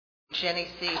Jenny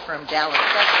C. from Dallas, Texas.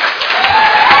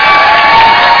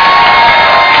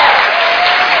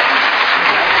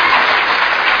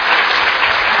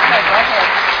 Okay, go ahead.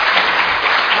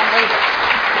 I'll leave it.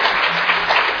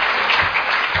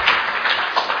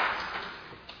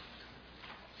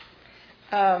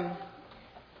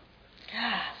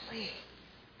 Golly,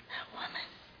 that woman.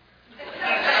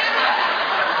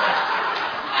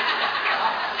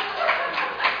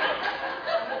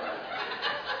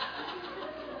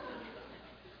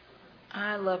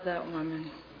 I love that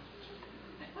woman.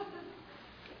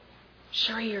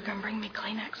 Sheree, you're going to bring me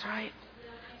Kleenex, right?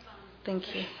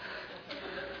 Thank you.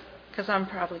 Because I'm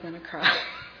probably going to cry.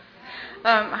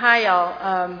 Hi,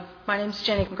 y'all. My name's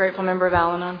Jenny. I'm a grateful member of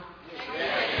Al-Anon.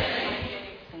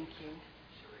 Thank you.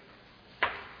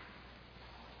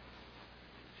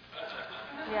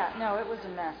 Yeah, no, it was a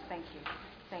mess. Thank you.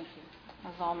 Thank you.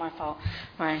 That was all my fault.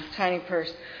 My tiny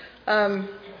purse. I'm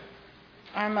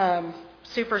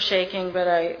super shaking, but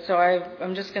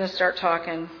I'm just going to start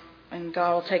talking, and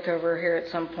God will take over here at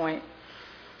some point.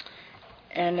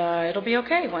 And it'll be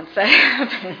okay once that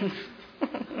happens.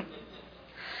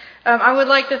 I would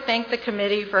like to thank the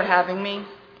committee for having me,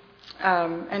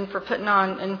 and for putting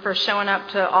on and for showing up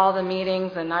to all the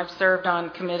meetings. And I've served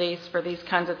on committees for these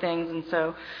kinds of things, and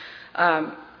so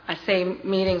I say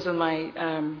meetings with my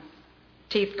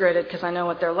teeth gritted because I know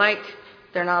what they're like.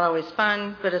 They're not always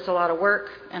fun, but it's a lot of work,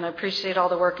 and I appreciate all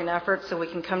the work and effort so we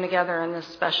can come together in this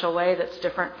special way that's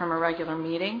different from a regular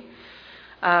meeting,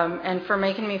 and for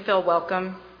making me feel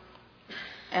welcome,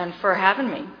 and for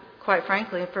having me, quite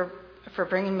frankly, for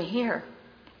bringing me here.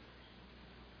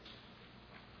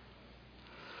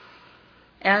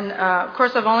 And, of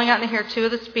course, I've only gotten to hear two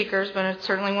of the speakers, but I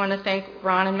certainly want to thank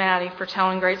Ron and Maddie for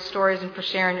telling great stories and for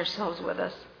sharing yourselves with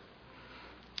us.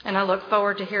 And I look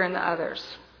forward to hearing the others.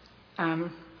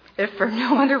 If for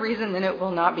no other reason, then it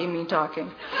will not be me talking.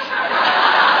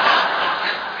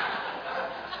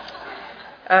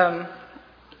 And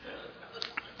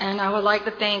I would like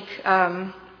to thank,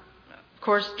 of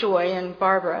course, Joy and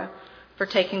Barbara for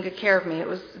taking good care of me.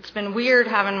 It's been weird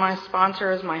having my sponsor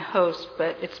as my host,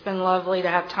 but it's been lovely to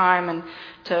have time and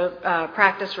to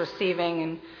practice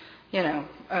receiving.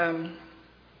 And,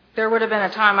 there would have been a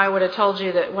time I would have told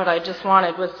you that what I just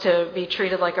wanted was to be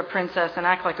treated like a princess and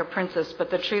act like a princess, but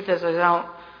the truth is I don't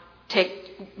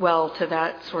take well to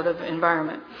that sort of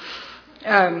environment.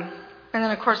 And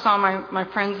then, of course, all my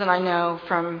friends that I know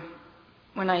from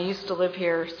when I used to live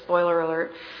here, spoiler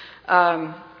alert,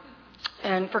 and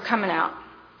for coming out.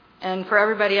 And for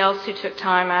everybody else who took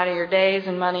time out of your days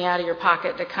and money out of your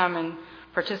pocket to come and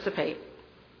participate.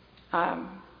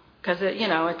 Because,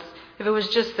 if it was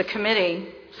just the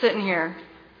committee sitting here,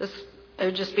 it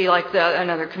would just be like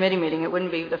another committee meeting. It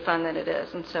wouldn't be the fun that it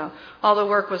is. And so all the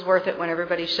work was worth it when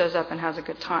everybody shows up and has a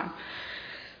good time.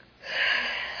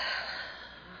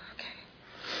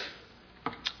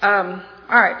 Okay. All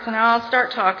right, so now I'll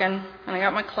start talking. And I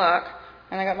got my clock,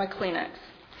 and I got my Kleenex.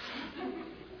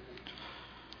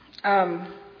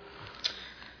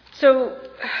 So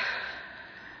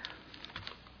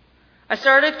I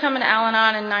started coming to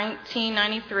Al-Anon in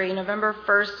 1993. November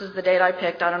 1st is the date I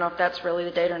picked. I don't know if that's really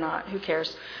the date or not. Who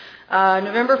cares?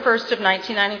 November 1st of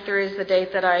 1993 is the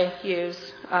date that I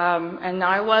use. And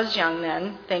I was young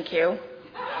then. Thank you.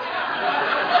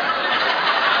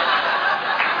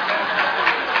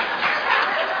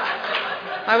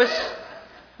 I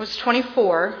was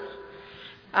 24.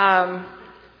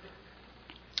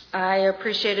 I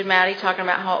appreciated Maddie talking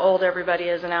about how old everybody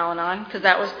is in Al-Anon, because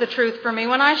that was the truth for me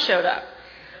when I showed up.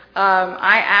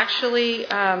 I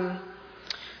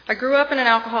grew up in an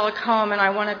alcoholic home, and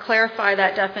I want to clarify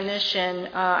that definition.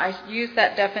 I use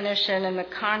that definition in the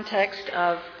context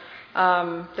of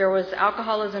there was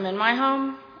alcoholism in my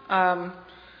home.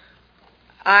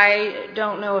 I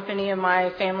don't know of any of my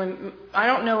family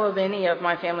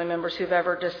members who've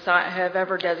ever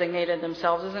designated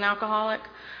themselves as an alcoholic.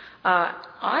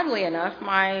 Oddly enough,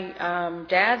 my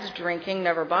dad's drinking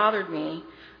never bothered me,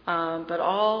 but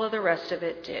all of the rest of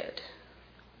it did.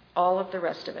 All of the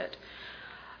rest of it.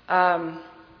 I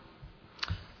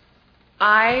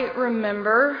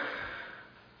remember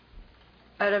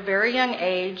at a very young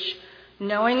age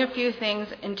knowing a few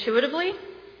things intuitively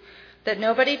that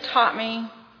nobody taught me,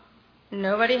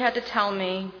 nobody had to tell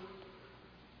me,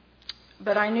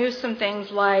 but I knew some things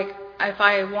like if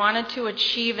I wanted to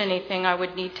achieve anything, I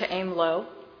would need to aim low,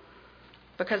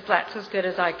 because that's as good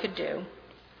as I could do.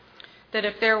 That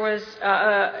if there was,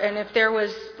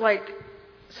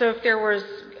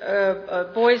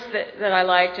 boys that I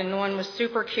liked, and one was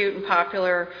super cute and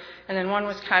popular, and then one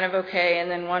was kind of okay, and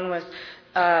then one was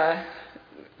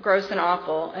gross and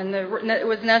awful. And it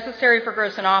was necessary for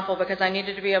gross and awful because I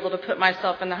needed to be able to put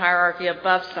myself in the hierarchy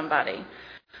above somebody.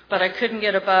 But I couldn't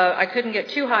get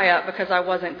too high up because I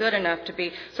wasn't good enough to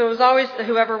be. So it was always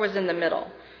whoever was in the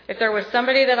middle. If there was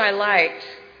somebody that I liked,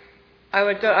 I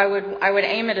would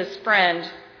aim at his friend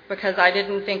because I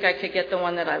didn't think I could get the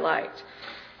one that I liked.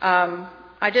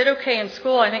 I did okay in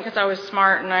school, I think, because I was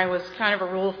smart and I was kind of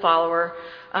a rule follower.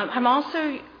 I'm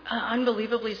also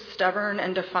unbelievably stubborn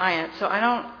and defiant, so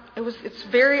it's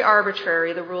very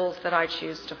arbitrary, the rules that I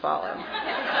choose to follow.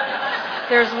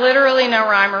 There's literally no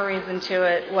rhyme or reason to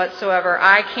it whatsoever.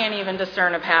 I can't even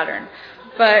discern a pattern.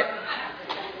 But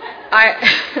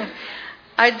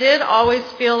I did always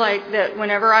feel like that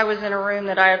whenever I was in a room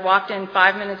that I had walked in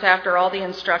 5 minutes after all the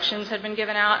instructions had been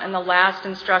given out, and the last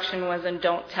instruction was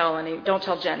don't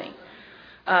tell Jenny.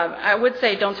 I would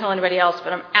say don't tell anybody else,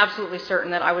 but I'm absolutely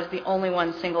certain that I was the only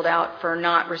one singled out for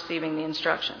not receiving the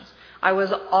instructions. I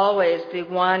was always the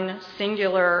one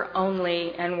singular,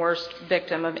 only, and worst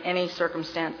victim of any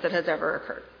circumstance that has ever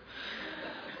occurred.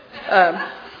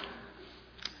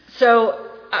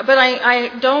 But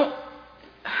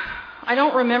I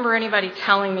don't remember anybody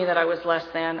telling me that I was less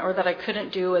than, or that I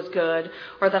couldn't do as good,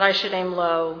 or that I should aim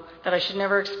low, that I should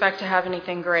never expect to have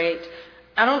anything great.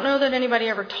 I don't know that anybody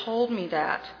ever told me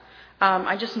that.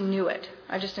 I just knew it.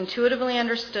 I just intuitively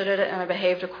understood it, and I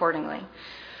behaved accordingly.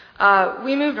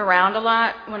 We moved around a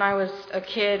lot when I was a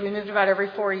kid. We moved about every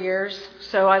 4 years.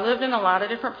 So I lived in a lot of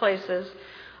different places.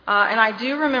 And I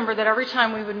do remember that every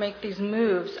time we would make these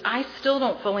moves, I still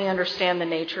don't fully understand the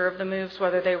nature of the moves,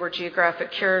 whether they were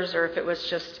geographic cures or if it was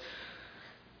just,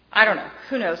 I don't know,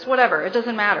 who knows, whatever, it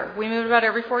doesn't matter. We moved about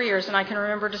every 4 years, and I can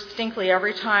remember distinctly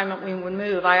every time we would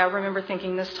move, I remember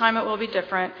thinking, this time it will be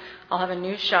different. I'll have a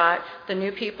new shot. The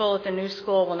new people at the new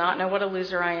school will not know what a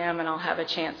loser I am, and I'll have a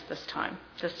chance this time.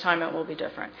 This time it will be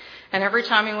different. And every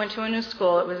time we went to a new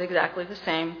school, it was exactly the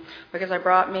same, because I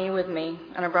brought me with me,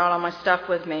 and I brought all my stuff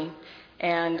with me,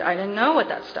 and I didn't know what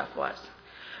that stuff was.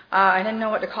 I didn't know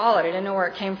what to call it. I didn't know where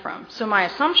it came from. So my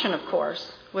assumption, of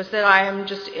course, was that I am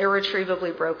just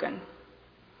irretrievably broken.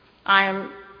 I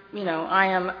am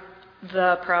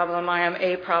the problem, I am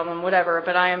a problem, whatever,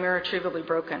 but I am irretrievably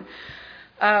broken.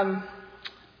 My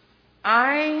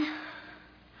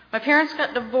parents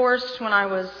got divorced when I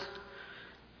was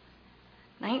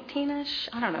 19-ish,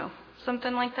 I don't know,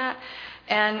 something like that.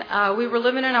 And we were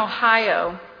living in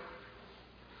Ohio,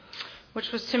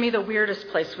 which was to me the weirdest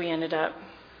place we ended up,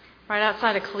 right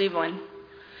outside of Cleveland.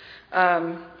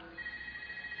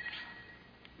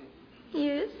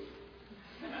 Yes.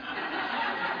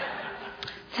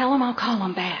 Tell him I'll call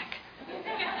him back.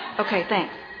 Okay,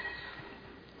 thanks.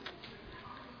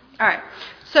 All right.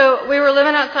 So we were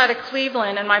living outside of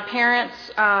Cleveland, and my parents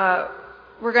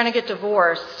were going to get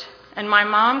divorced. And my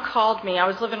mom called me. I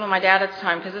was living with my dad at the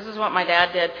time, because this is what my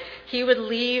dad did. He would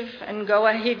leave and go.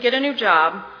 He'd get a new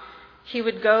job. He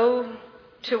would go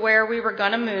to where we were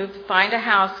going to move, find a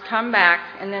house, come back,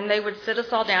 and then they would sit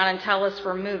us all down and tell us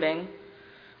we're moving.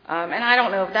 And I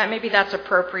don't know, maybe that's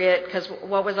appropriate, because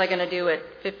what was I going to do at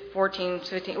 14,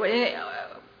 15?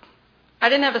 I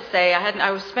didn't have a say.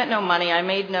 I spent no money. I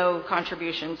made no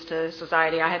contributions to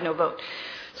society. I had no vote.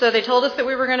 So they told us that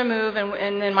we were going to move,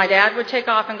 and then my dad would take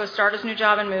off and go start his new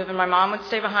job and move, and my mom would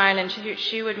stay behind, and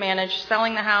she would manage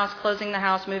selling the house, closing the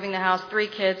house, moving the house, 3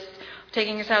 kids,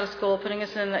 taking us out of school, putting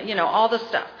us in, all the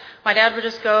stuff. My dad would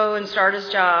just go and start his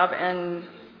job and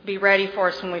be ready for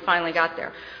us when we finally got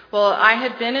there. Well, I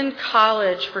had been in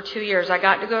college for 2 years. I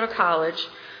got to go to college.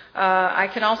 I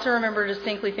can also remember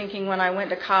distinctly thinking when I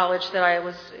went to college that I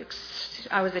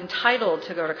was entitled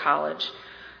to go to college,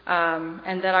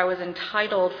 and that I was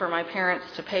entitled for my parents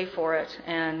to pay for it,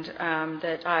 and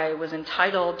that I was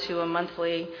entitled to a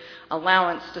monthly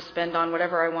allowance to spend on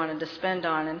whatever I wanted to spend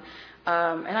on. And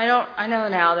I know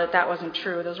now that that wasn't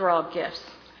true. Those were all gifts.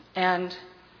 And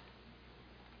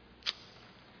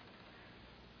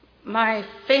my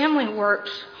family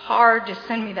worked hard to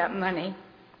send me that money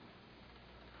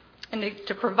and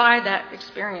to provide that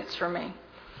experience for me.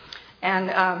 And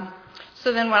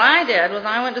so then what I did was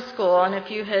I went to school, and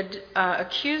if you had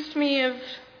accused me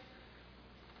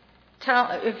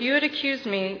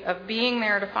of being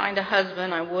there to find a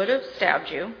husband, I would have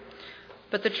stabbed you.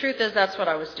 But the truth is that's what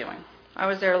I was doing. I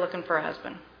was there looking for a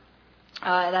husband.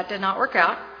 That did not work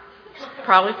out,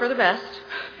 probably for the best.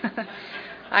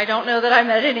 I don't know that I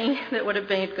met any that would have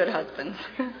made good husbands.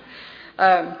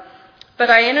 But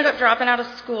I ended up dropping out of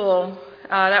school.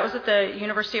 That was at the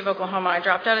University of Oklahoma. I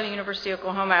dropped out of the University of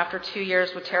Oklahoma after 2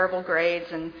 years with terrible grades,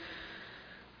 and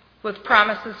with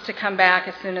promises to come back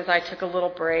as soon as I took a little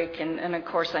break, and of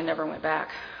course I never went back.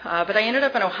 But I ended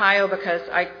up in Ohio because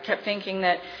I kept thinking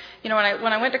that, when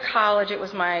I went to college, it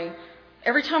was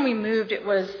every time we moved, it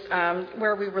was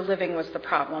where we were living was the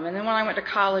problem. And then when I went to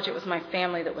college, it was my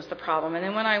family that was the problem. And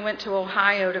then when I went to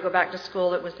Ohio to go back to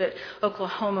school, it was that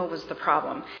Oklahoma was the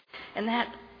problem. And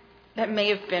that may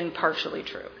have been partially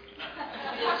true.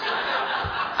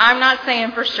 I'm not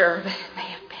saying for sure, but it may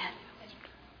have been.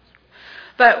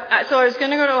 But so I was going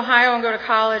to go to Ohio and go to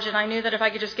college, and I knew that if I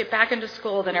could just get back into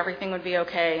school, then everything would be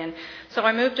okay. And so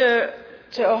I moved to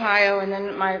Ohio, and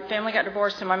then my family got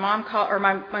divorced, and my mom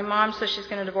my mom says she's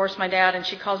going to divorce my dad, and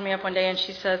she calls me up one day and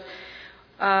she says,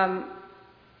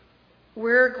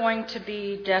 we're going to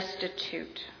be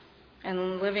destitute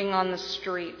and living on the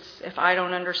streets if I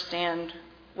don't understand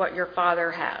what your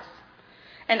father has.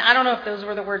 And I don't know if those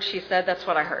were the words she said. That's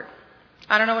what I heard.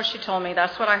 I don't know what she told me.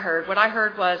 That's what I heard. What I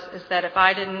heard is that if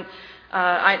I didn't,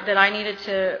 that I needed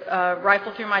to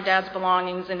rifle through my dad's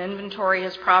belongings and inventory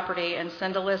his property and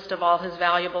send a list of all his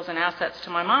valuables and assets to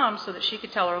my mom so that she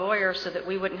could tell her lawyer so that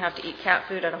we wouldn't have to eat cat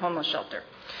food at a homeless shelter.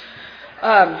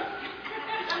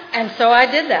 And so I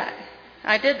did that.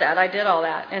 I did all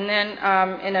that. And then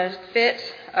in a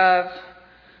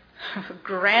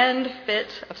grand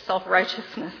fit of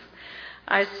self-righteousness,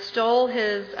 I stole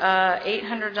his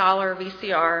 $800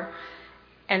 VCR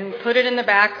and put it in the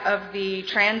back of the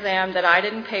Trans Am that I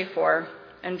didn't pay for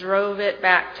and drove it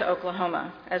back to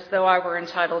Oklahoma as though I were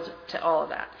entitled to all of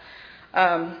that.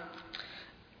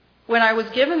 When I was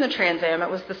given the Trans Am, it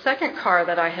was the second car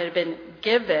that I had been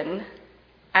given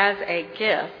as a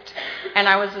gift, and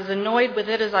I was as annoyed with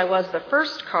it as I was the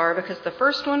first car because the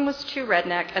first one was too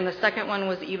redneck and the second one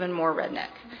was even more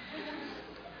redneck.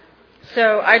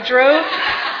 So I drove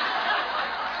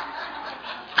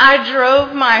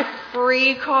my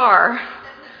free car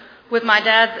with my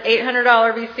dad's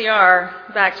 $800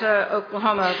 VCR back to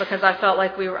Oklahoma because I felt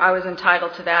like I was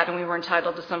entitled to that, and we were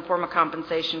entitled to some form of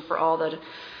compensation for all the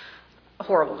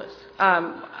horribleness.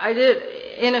 I did,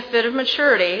 in a fit of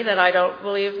maturity that I don't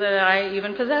believe that I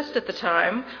even possessed at the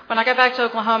time. When I got back to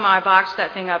Oklahoma, I boxed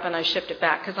that thing up and I shipped it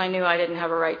back because I knew I didn't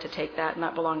have a right to take that, and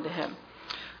that belonged to him.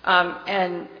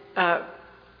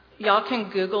 Y'all can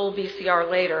Google VCR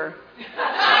later. Okay.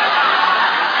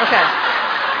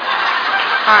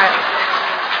 All right.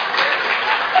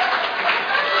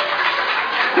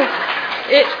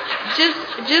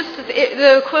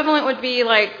 The equivalent would be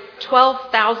like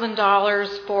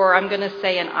 $12,000 for, I'm going to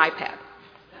say, an iPad.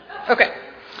 Okay.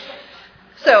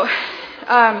 So,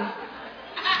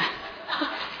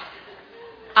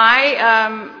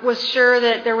 I was sure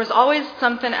that there was always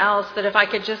something else, that if I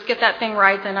could just get that thing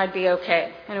right, then I'd be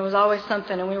okay. And it was always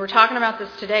something. And we were talking about this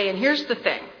today, and here's the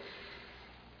thing.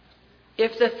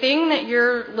 If the thing that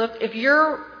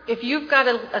if you've got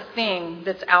a thing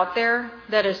that's out there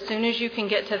that as soon as you can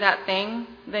get to that thing,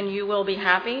 then you will be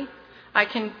happy, I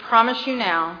can promise you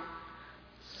now,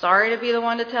 sorry to be the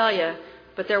one to tell you,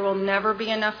 but there will never be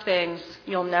enough things.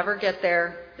 You'll never get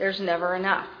there. There's never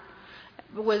enough.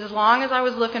 As long as I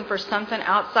was looking for something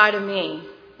outside of me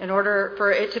in order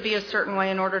for it to be a certain way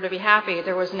in order to be happy, it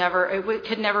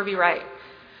could never be right.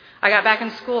 I got back in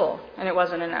school, and it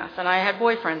wasn't enough. And I had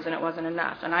boyfriends, and it wasn't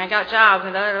enough. And I got jobs,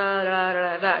 and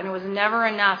and it was never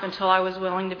enough until I was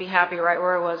willing to be happy right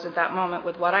where I was at that moment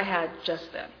with what I had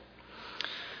just then.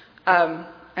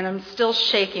 And I'm still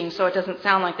shaking, so it doesn't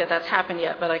sound like that's happened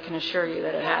yet, but I can assure you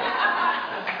that it has.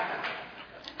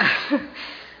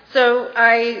 So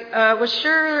I was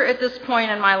sure at this point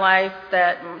in my life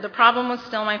that the problem was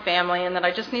still my family and that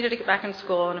I just needed to get back in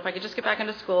school. And if I could just get back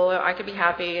into school, I could be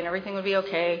happy and everything would be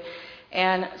okay.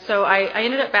 And so I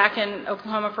ended up back in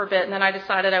Oklahoma for a bit, and then I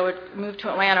decided I would move to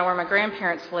Atlanta where my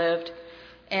grandparents lived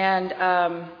and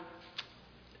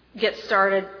get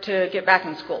started to get back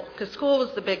in school, because school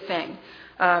was the big thing.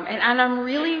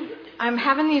 I'm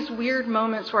having these weird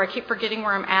moments where I keep forgetting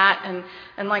where I'm at,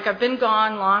 and like I've been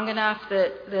gone long enough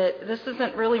that this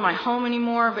isn't really my home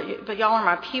anymore, but y'all are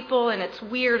my people, and it's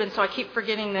weird, and so I keep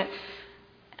forgetting that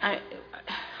I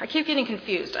keep getting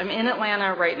confused. I'm in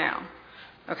Atlanta right now.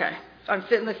 Okay.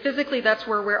 Physically, that's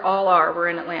where we all are. We're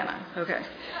in Atlanta. Okay.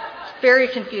 It's very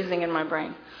confusing in my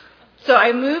brain. So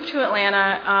I moved to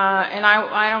Atlanta, and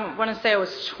I don't want to say I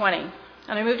was 20, and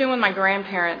I moved in with my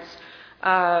grandparents,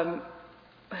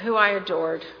 who I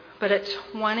adored. But at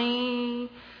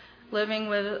 20, living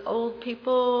with old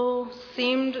people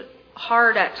seemed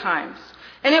hard at times.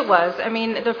 And it was. I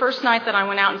mean, the first night that I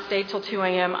went out and stayed till 2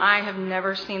 a.m., I have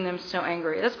never seen them so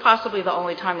angry. That's possibly the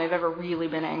only time they've ever really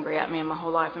been angry at me in my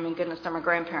whole life. I mean, goodness, they're my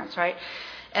grandparents, right?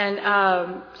 And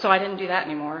so I didn't do that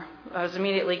anymore. I was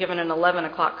immediately given an 11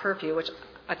 o'clock curfew, which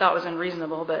I thought was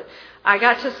unreasonable. But I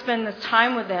got to spend this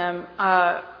time with them.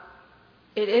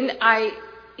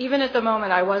 Even at the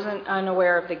moment, I wasn't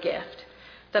unaware of the gift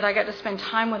that I got to spend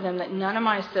time with them that none of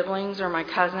my siblings or my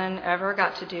cousin ever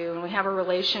got to do. And we have a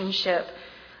relationship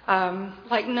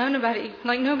like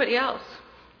nobody else.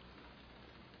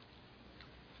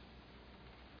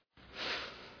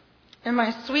 And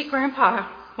my sweet grandpa,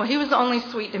 well, he was only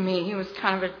sweet to me. He was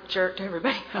kind of a jerk to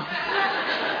everybody else.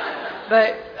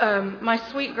 But my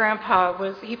sweet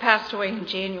grandpa he passed away in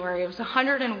January. It was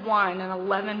 101 and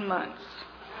 11 months.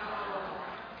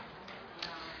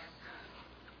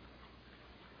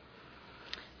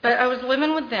 But I was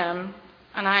living with them,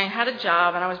 and I had a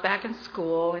job, and I was back in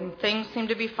school, and things seemed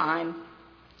to be fine.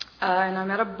 And I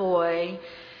met a boy,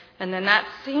 and then that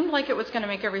seemed like it was going to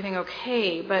make everything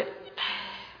okay, but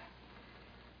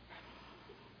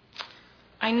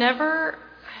I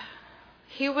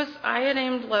had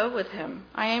aimed low with him.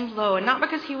 I aimed low, and not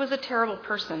because he was a terrible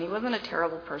person. He wasn't a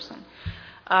terrible person.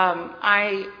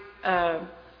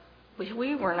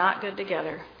 We were not good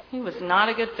together. He was not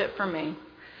a good fit for me.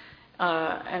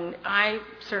 And I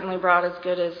certainly brought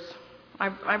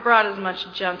I brought as much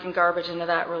junk and garbage into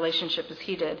that relationship as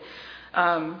he did.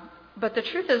 But the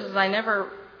truth is I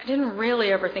didn't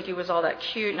really ever think he was all that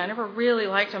cute, and I never really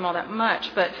liked him all that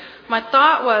much. But my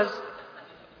thought was,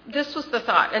 this was the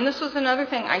thought, and this was another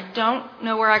thing. I don't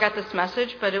know where I got this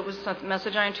message, but it was a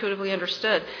message I intuitively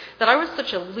understood, that I was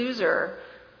such a loser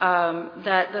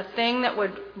that the thing that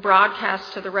would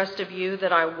broadcast to the rest of you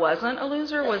that I wasn't a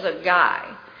loser was a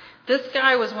guy. This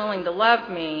guy was willing to love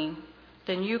me,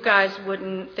 then you guys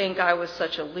wouldn't think I was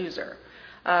such a loser.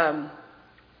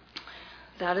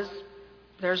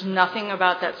 There's nothing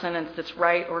about that sentence that's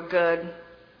right or good,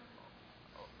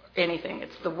 anything.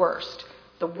 It's the worst.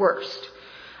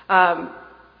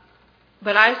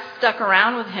 But I stuck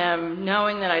around with him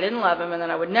knowing that I didn't love him and that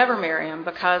I would never marry him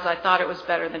because I thought it was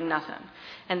better than nothing.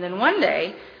 And then one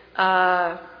day,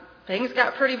 things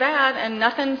got pretty bad, and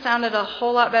nothing sounded a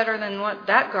whole lot better than what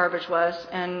that garbage was,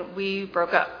 and we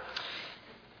broke up.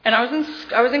 And I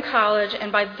was in college,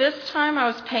 and by this time I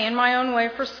was paying my own way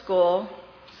for school,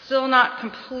 still not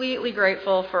completely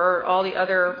grateful for all the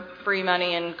other free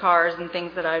money and cars and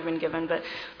things that I had been given. But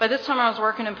by this time I was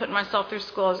working and putting myself through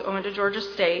school. I went to Georgia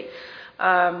State,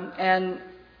 and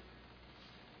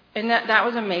that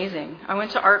was amazing. I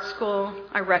went to art school.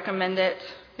 I recommend it.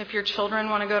 If your children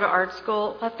want to go to art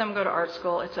school, let them go to art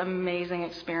school. It's an amazing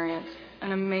experience.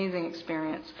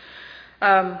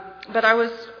 But I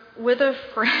was with a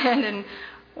friend and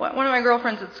one of my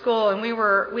girlfriends at school, and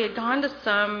we had gone to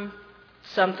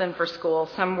something for school,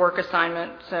 some work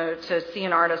assignment to see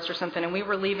an artist or something, and we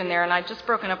were leaving there, and I'd just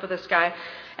broken up with this guy,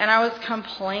 and I was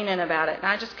complaining about it, and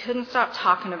I just couldn't stop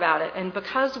talking about it. And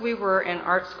because we were in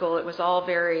art school, it was all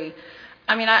very,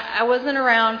 I wasn't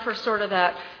around for sort of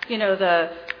that, the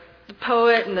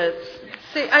poet and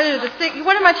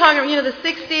what am I talking about? The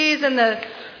 60s and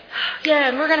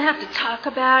and we're going to have to talk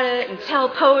about it and tell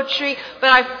poetry.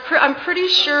 But I'm pretty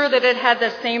sure that it had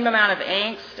the same amount of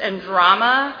angst and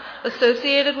drama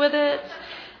associated with it.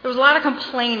 There was a lot of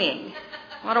complaining,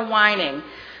 a lot of whining.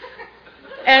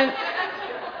 And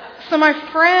so my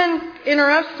friend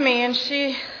interrupts me and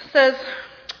she says,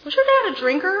 "Was your dad a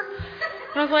drinker?"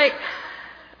 And I was like,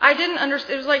 I didn't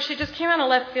understand. It was like she just came out of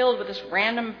left field with this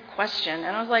random question.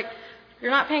 And I was like,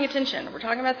 you're not paying attention. We're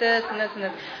talking about this and this and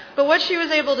this. But what she was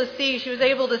able to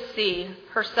see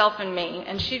herself in me.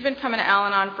 And she'd been coming to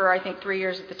Al-Anon for, I think, 3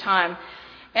 years at the time.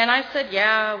 And I said,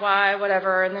 yeah, why,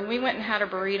 whatever. And then we went and had a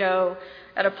burrito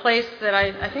at a place that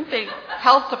I think the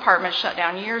health department shut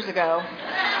down years ago.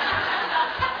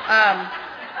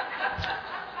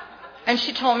 And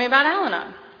she told me about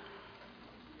Al-Anon.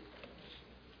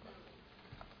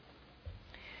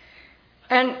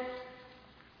 And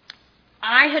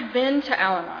I had been to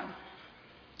Al-Anon.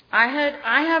 I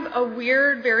have a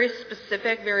weird, very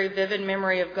specific, very vivid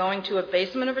memory of going to a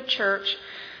basement of a church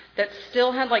that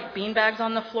still had like beanbags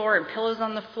on the floor and pillows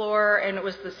on the floor, and it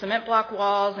was the cement block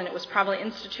walls, and it was probably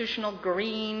institutional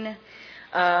green.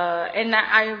 And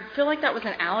I feel like that was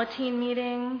an Alateen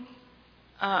meeting.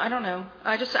 I don't know.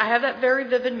 I have that very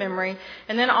vivid memory.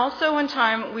 And then also one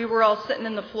time we were all sitting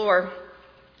in the floor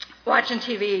watching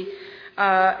TV.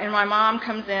 And my mom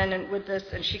comes in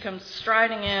and she comes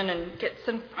striding in and gets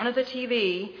in front of the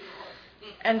TV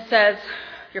and says,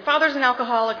 "Your father's an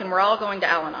alcoholic and we're all going to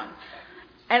Al-Anon."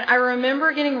 And I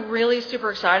remember getting really super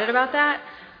excited about that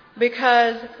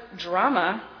because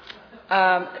drama,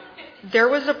 there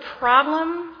was a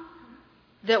problem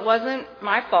that wasn't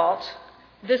my fault,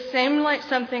 this seemed like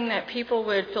something that people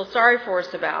would feel sorry for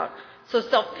us about. So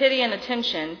self-pity and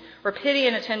attention, or pity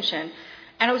and attention.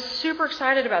 And I was super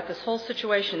excited about this whole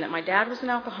situation, that my dad was an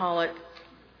alcoholic.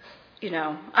 I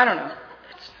don't know.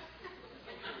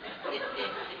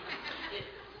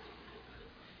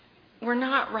 We're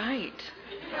not right.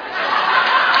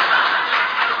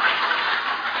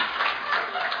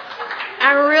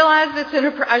 I realize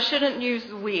I shouldn't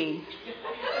use we.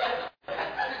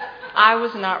 I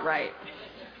was not right.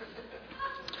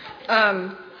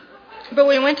 But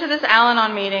we went to this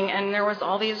Al-Anon meeting, and there was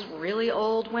all these really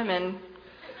old women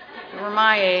who were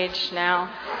my age now.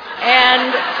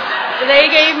 And they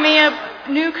gave me a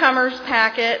newcomer's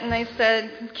packet, and they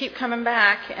said, keep coming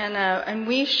back. And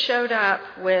we showed up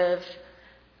with,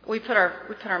 we put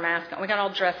our mask on. We got all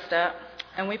dressed up,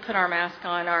 and we put our mask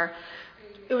on.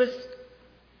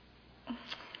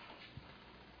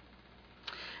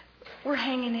 We're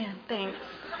hanging in, thanks.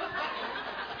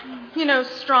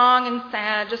 Strong and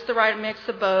sad, just the right mix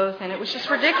of both, and it was just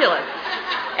ridiculous.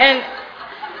 And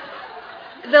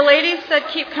the lady said,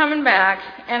 keep coming back,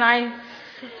 and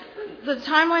the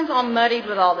timeline's all muddied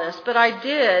with all this, but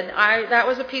that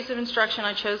was a piece of instruction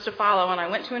I chose to follow, and I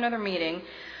went to another meeting,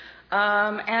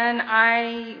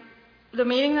 and the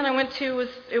meeting that I went to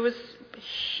was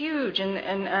huge,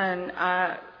 and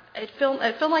it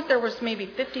felt like there was maybe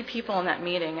 50 people in that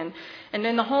meeting, and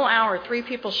in the whole hour, 3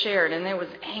 people shared, and they was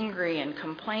angry and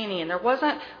complaining, and there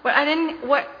wasn't,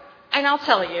 and I'll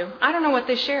tell you, I don't know what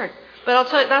they shared, but I'll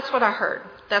tell you, that's what I heard.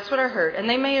 That's what I heard. And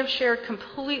they may have shared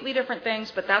completely different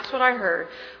things, but that's what I heard.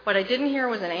 What I didn't hear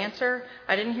was an answer.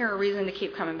 I didn't hear a reason to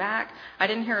keep coming back. I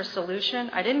didn't hear a solution.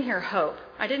 I didn't hear hope.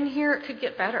 I didn't hear it could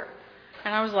get better.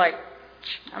 And I was like,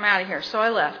 I'm out of here. So I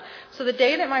left. So the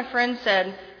day that my friend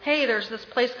said, hey, there's this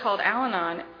place called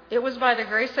Al-Anon, it was by the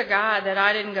grace of God that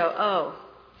I didn't go, oh,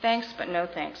 thanks, but no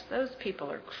thanks. Those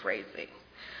people are crazy.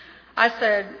 I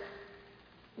said,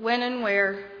 when and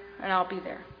where, and I'll be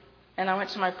there. And I went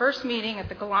to my first meeting at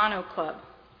the Galano Club.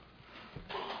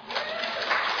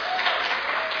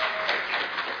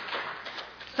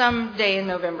 Some day in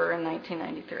November in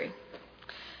 1993.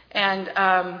 And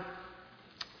I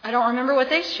don't remember what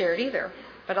they shared either,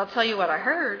 but I'll tell you what I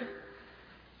heard.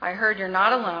 I heard you're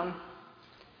not alone.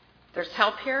 There's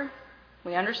help here.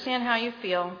 We understand how you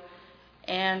feel.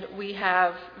 And we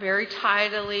have very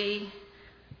tidily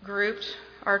grouped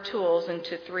our tools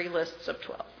into 3 lists of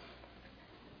 12.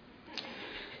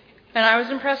 And I was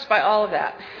impressed by all of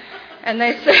that. And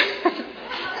they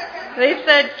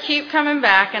said, keep coming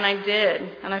back, and I did.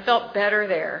 And I felt better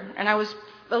there. And I was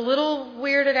a little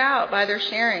weirded out by their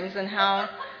sharings and how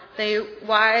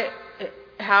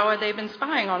have they been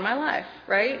spying on my life,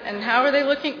 right? And how are they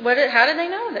looking, how did they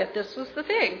know that this was the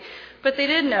thing? But they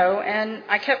did know, and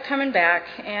I kept coming back,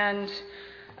 and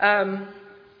I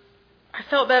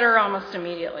felt better almost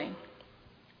immediately.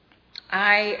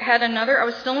 I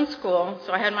was still in school,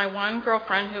 so I had my one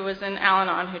girlfriend who was in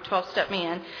Al-Anon who 12-stepped me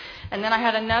in. And then I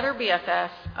had another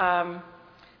BFF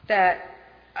that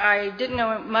I didn't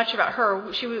know much about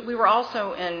her. She was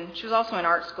also in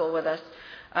art school with us.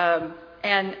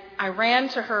 And I ran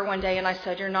to her one day and I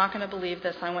said, you're not going to believe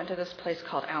this. I went to this place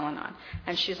called Al-Anon.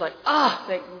 And she's like, oh,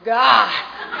 thank God.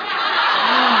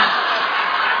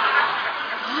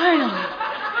 Finally.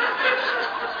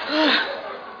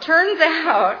 Turns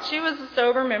out she was a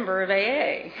sober member of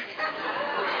AA.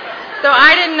 So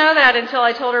I didn't know that until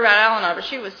I told her about Al-Anon, but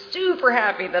she was super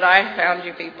happy that I found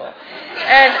you people.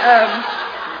 And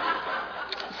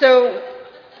so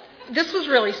this was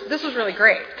really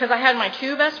great because I had my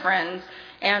 2 best friends,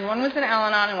 and one was in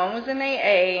Al-Anon and one was in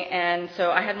AA, and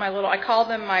so I called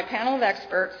them my panel of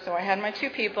experts, so I had my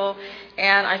 2 people,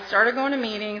 and I started going to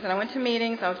meetings, and I went to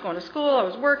meetings, I was going to school, I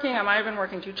was working, I might have been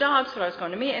working 2 jobs, but I was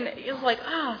going to meet, and it was like,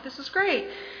 this is great.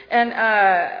 And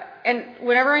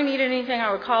whenever I needed anything,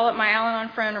 I would call up my Al-Anon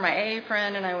friend or my AA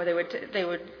friend, and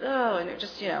and it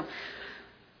just,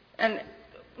 and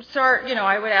start,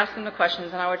 I would ask them the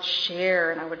questions, and I would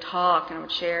share, and I would talk, and I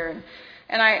would share,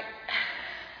 and I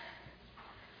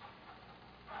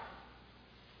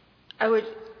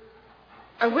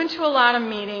went to a lot of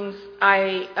meetings.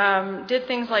 I did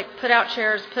things like put out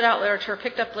chairs, put out literature,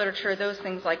 picked up literature, those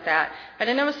things like that. I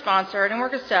didn't have a sponsor. I didn't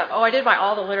work a step. Oh, I did buy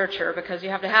all the literature because you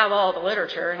have to have all the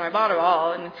literature, and I bought it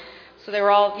all. And so they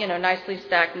were all, nicely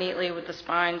stacked neatly with the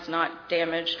spines not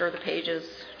damaged or the pages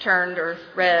turned or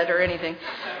read or anything.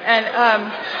 And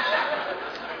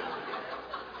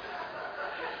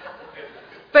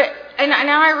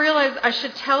now I realize I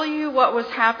should tell you what was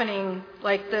happening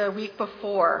like the week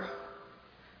before.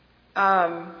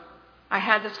 I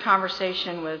had this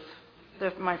conversation with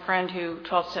my friend who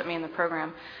 12-stepped me in the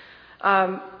program.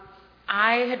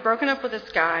 I had broken up with this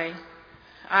guy.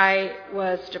 I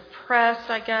was depressed,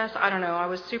 I guess. I don't know. I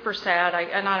was super sad.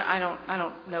 I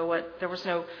don't know what. There was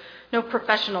no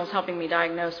professionals helping me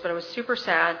diagnose, but I was super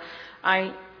sad.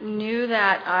 I knew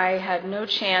that I had no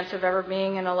chance of ever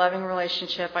being in a loving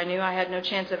relationship. I knew I had no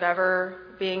chance of ever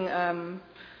being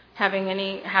having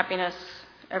any happiness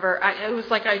ever. It was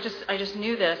like I just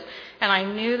knew this, and I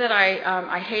knew that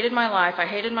I hated my life. I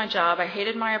hated my job. I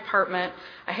hated my apartment.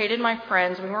 I hated my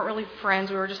friends. We weren't really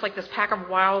friends. We were just like this pack of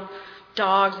wild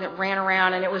dogs that ran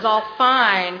around, and it was all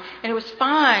fine. And it was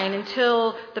fine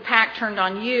until the pack turned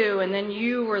on you, and then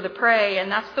you were the prey.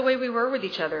 And that's the way we were with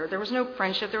each other. There was no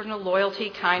friendship. There was no loyalty,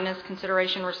 kindness,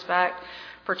 consideration, respect,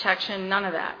 protection, none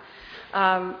of that.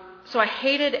 So I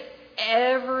hated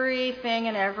everything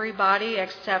and everybody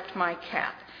except my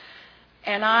cat.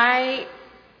 And I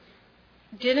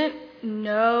didn't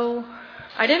really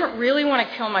want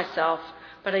to kill myself,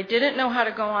 but I didn't know how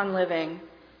to go on living.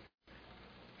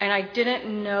 And I didn't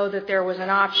know that there was an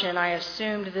option. I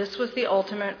assumed this was the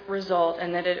ultimate result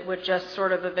and that it would just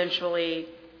sort of eventually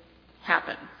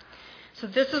happen. So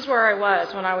this is where I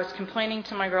was when I was complaining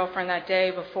to my girlfriend that day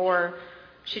before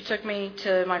she took me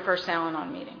to my first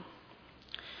Al-Anon meeting.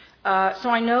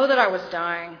 So I know that I was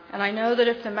dying, and I know that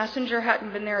if the messenger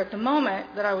hadn't been there at the moment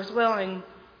that I was willing,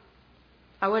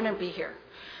 I wouldn't be here.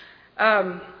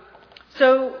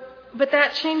 But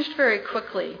that changed very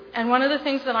quickly. And one of the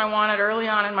things that I wanted early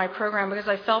on in my program, because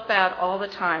I felt bad all the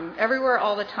time, everywhere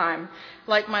all the time,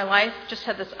 like my life just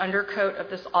had this undercoat of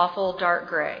this awful dark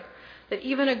gray, that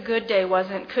even a good day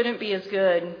couldn't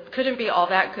be all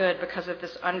that good because of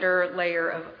this under layer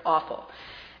of awful.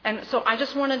 And so I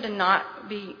just wanted to not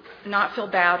feel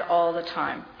bad all the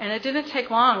time. And it didn't take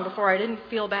long before I didn't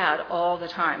feel bad all the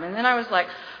time. And then I was like,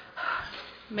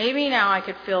 maybe now I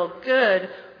could feel good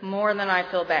more than I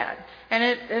feel bad. And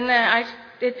then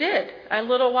it did. A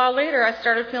little while later, I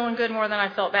started feeling good more than I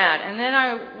felt bad. And then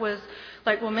I was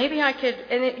like, well, maybe I could,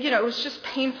 and it was just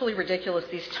painfully ridiculous,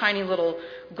 these tiny little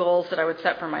goals that I would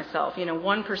set for myself,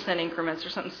 1% increments or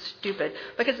something stupid.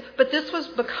 But this was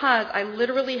because I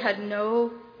literally had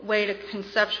no way to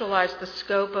conceptualize the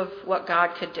scope of what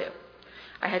God could do.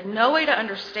 I had no way to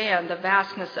understand the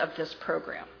vastness of this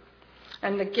program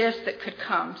and the gifts that could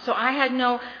come. So I had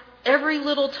every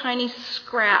little tiny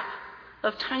scrap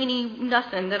of tiny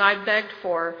nothing that I begged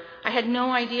for, I had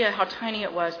no idea how tiny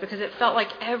it was because it felt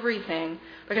like everything,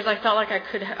 because I felt like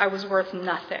I was worth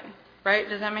nothing. Right?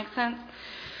 Does that make sense?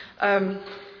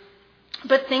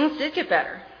 But things did get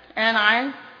better, and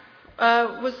I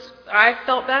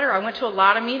felt better. I went to a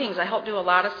lot of meetings. I helped do a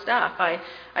lot of stuff. I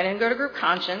didn't go to group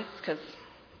conscience because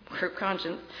group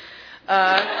conscience.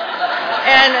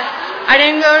 And I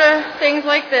didn't go to things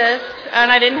like this,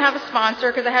 and I didn't have a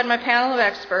sponsor because I had my panel of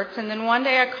experts. And then one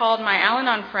day I called my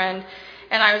Al-Anon friend,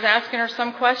 and I was asking her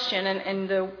some question, and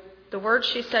the words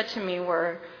she said to me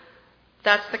were,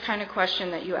 "That's the kind of question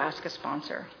that you ask a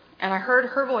sponsor." And I heard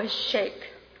her voice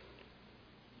shake.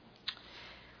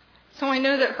 So I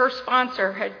know that her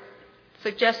sponsor had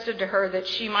suggested to her that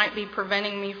she might be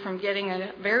preventing me from getting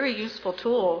a very useful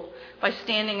tool by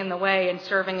standing in the way and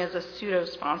serving as a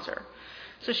pseudo-sponsor.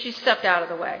 So she stepped out of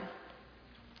the way.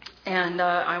 And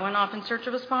I went off in search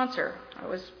of a sponsor. I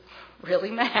was really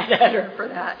mad at her for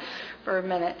that for a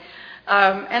minute.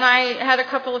 And I had a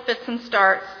couple of fits and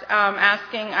starts I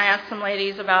asked some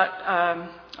ladies about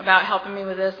helping me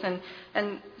with this and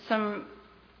some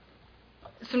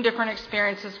different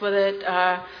experiences with it.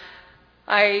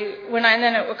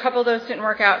 Then a couple of those didn't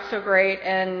work out so great,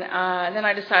 and then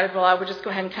I decided, well, I would just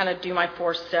go ahead and kind of do my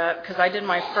 4-step, because I did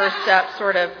my first step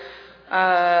sort of,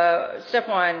 step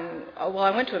 1, well,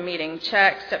 I went to a meeting,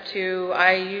 check. Step 2,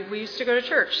 we used to go to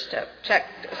church, check.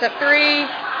 Step 3,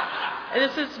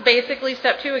 this is basically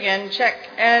step 2 again, check.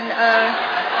 And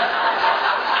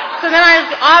so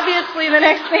then obviously the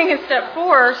next thing is step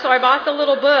 4, so I bought the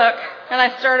little book, and I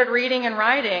started reading and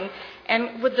writing.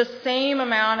 And with the same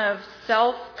amount of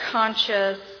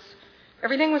self-conscious,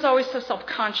 everything was always so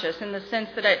self-conscious in the sense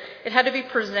that it had to be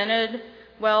presented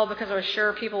well because I was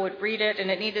sure people would read it, and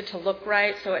it needed to look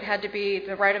right, so it had to be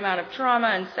the right amount of drama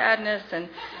and sadness and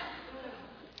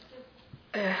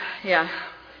yeah.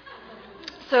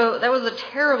 So that was a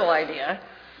terrible idea.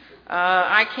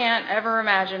 I can't ever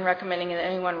imagine recommending that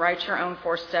anyone write your own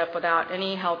 4-step without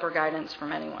any help or guidance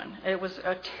from anyone. It was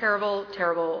a terrible,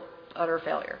 terrible utter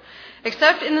failure,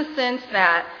 except in the sense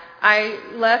that I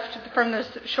left from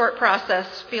this short process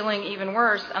feeling even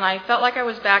worse, and I felt like I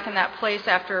was back in that place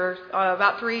after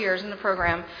about 3 years in the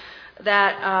program,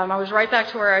 that I was right back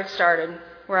to where I'd started,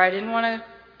 where I didn't want to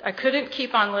I couldn't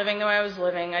keep on living the way I was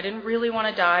living. I didn't really want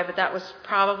to die, but that was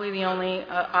probably the only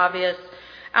obvious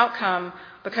outcome,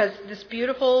 because this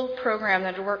beautiful program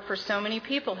that had worked for so many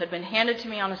people had been handed to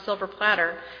me on a silver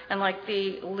platter, and like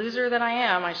the loser that I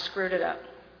am, I screwed it up.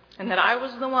 And that I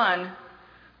was the one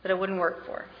that it wouldn't work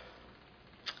for.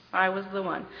 I was the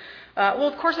one. Well,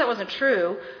 of course that wasn't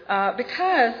true,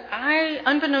 because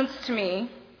unbeknownst to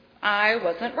me, I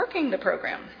wasn't working the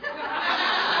program.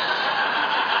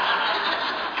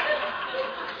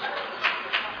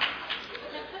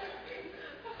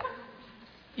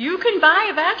 You can buy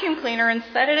a vacuum cleaner and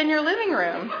set it in your living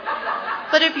room,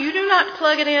 but if you do not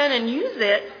plug it in and use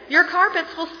it, your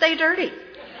carpets will stay dirty.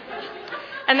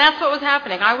 And that's what was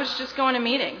happening. I was just going to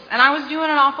meetings, and I was doing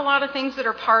an awful lot of things that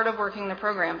are part of working the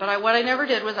program. But what I never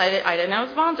did was I didn't have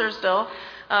a sponsor still.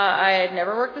 I had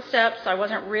never worked the steps. I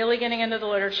wasn't really getting into the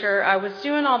literature. I was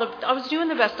doing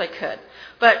the best I could.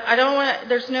 But I don't want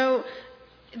to.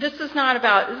 This is not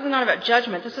about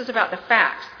judgment. This is about the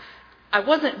facts. I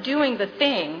wasn't doing the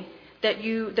thing that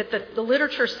the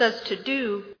literature says to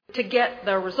do to get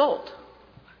the result.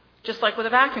 Just like with a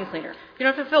vacuum cleaner. You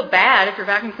don't have to feel bad if your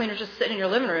vacuum cleaner is just sitting in your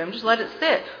living room. Just let it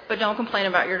sit, but don't complain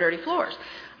about your dirty floors.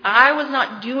 I was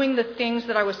not doing the things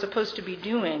that I was supposed to be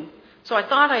doing, so I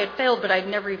thought I had failed, but I'd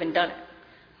never even done it.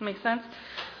 Make sense?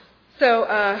 So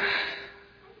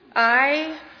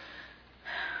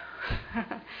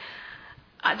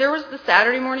there was the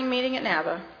Saturday morning meeting at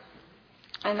NABA.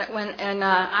 I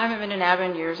haven't been to NABA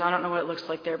in years. I don't know what it looks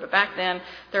like there. But back then,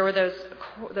 there were those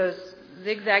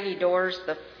zigzaggy doors,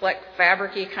 the fleck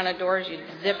fabric-y kind of doors you'd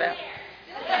zip out.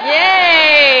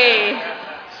 Yay!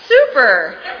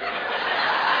 Super!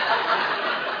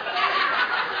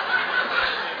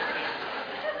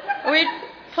 We'd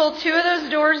pull two of those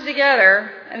doors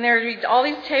together, and there would be all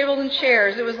these tables and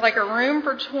chairs. It was like a room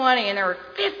for 20, and there were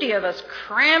 50 of us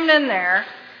crammed in there.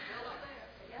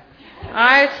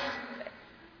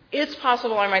 It's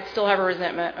possible I might still have a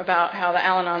resentment about how the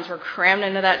Al-Anons were crammed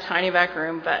into that tiny back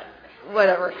room, but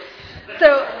whatever.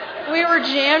 So we were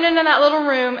jammed into that little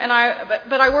room, and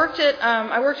I worked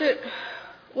at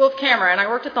Wolf Camera, and I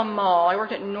worked at the mall. I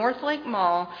worked at North Lake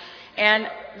Mall, and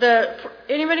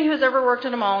anybody who's ever worked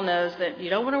at a mall knows that you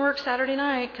don't want to work Saturday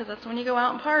night because that's when you go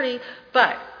out and party.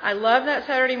 But I love that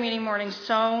Saturday morning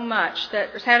so much,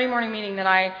 that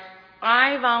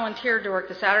I volunteered to work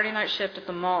the Saturday night shift at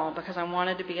the mall because I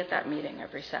wanted to be at that meeting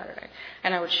every Saturday.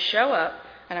 And I would show up,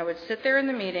 and I would sit there in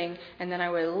the meeting, and then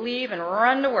I would leave and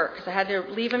run to work because I had to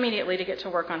leave immediately to get to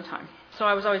work on time. So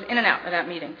I was always in and out of that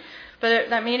meeting.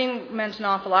 But that meeting meant an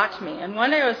awful lot to me. And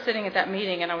one day I was sitting at that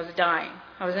meeting, and I was dying.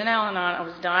 I was in Al-Anon. I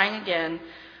was dying again.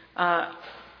 I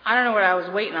don't know what I was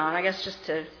waiting on, I guess just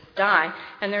to die.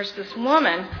 And there's this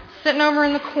woman sitting over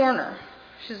in the corner.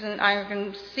 I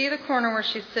can see the corner where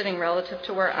she's sitting relative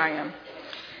to where I am.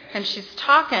 And she's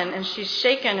talking, and she's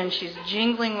shaking, and she's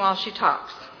jingling while she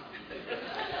talks.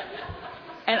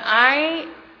 And I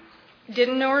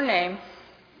didn't know her name.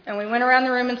 And we went around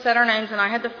the room and said our names, and I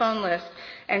had the phone list.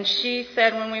 And she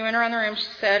said, when we went around the room, she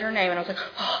said her name. And I was like,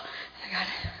 oh, I got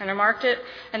it. And I marked it.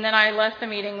 And then I left the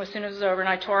meeting as soon as it was over, and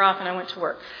I tore off, and I went to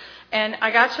work. And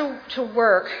I got to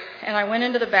work, and I went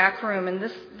into the back room, and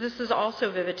this is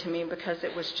also vivid to me because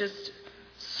it was just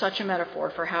such a metaphor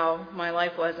for how my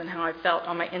life was and how I felt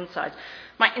on my insides.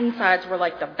 My insides were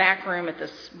like the back room at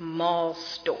this mall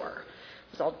store.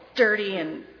 It was all dirty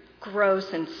and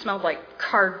gross and smelled like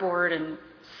cardboard and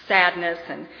sadness.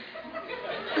 And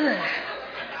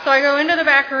so I go into the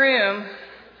back room,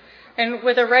 and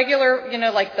with a regular,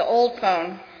 like the old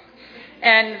phone.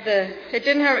 And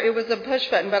it was a push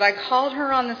button, but I called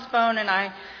her on this phone, and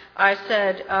I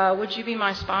said, would you be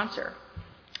my sponsor?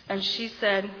 And she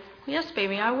said, yes,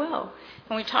 baby, I will.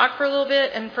 And we talked for a little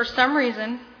bit, and for some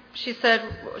reason, she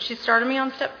started me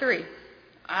on step 3.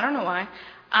 I don't know why.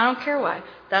 I don't care why.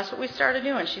 That's what we started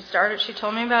doing. She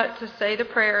told me to say the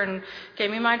prayer and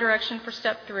gave me my direction for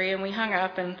step 3, and we hung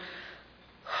up, and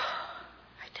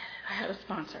I did it. I had a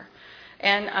sponsor.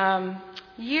 And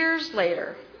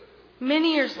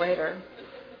many years later,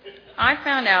 I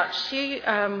found out she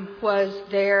was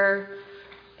there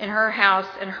in her house,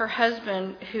 and her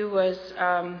husband, who was,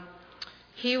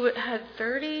 had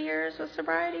 30 years of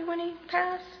sobriety when he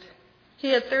passed. He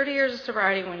had 30 years of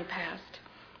sobriety when he passed.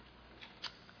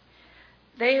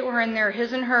 They were in their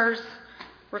his and hers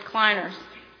recliners.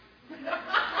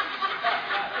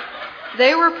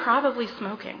 They were probably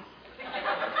smoking.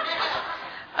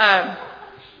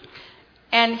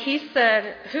 And he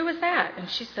said, who was that? And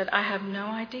she said, I have no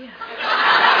idea.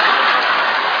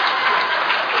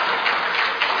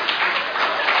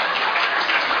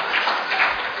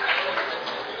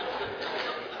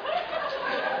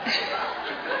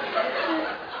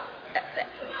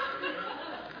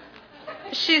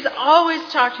 she's always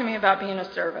talked to me about being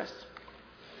of service.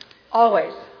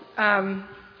 Always.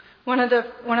 One of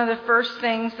the first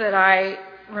things that I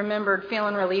remembered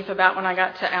feeling relief about when I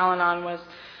got to Al-Anon was,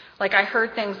 like, I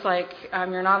heard things like,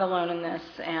 "You're not alone in this,"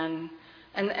 and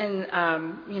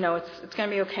it's going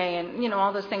to be okay, and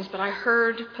all those things. But I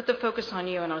heard, "Put the focus on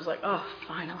you," and I was like, "Oh,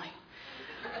 finally,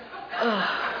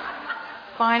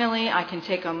 finally, I can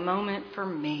take a moment for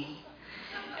me."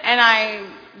 And I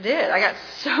did. I got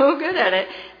so good at it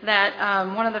that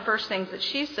one of the first things that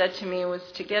she said to me was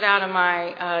to get out of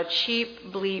my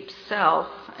cheap bleep self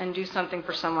and do something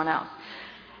for someone else.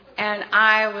 And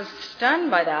I was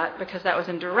stunned by that because that was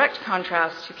in direct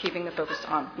contrast to keeping the focus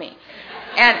on me.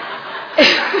 And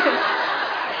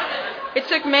it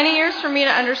took many years for me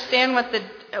to understand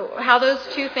how those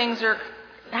two things,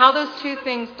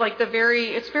 like this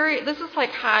is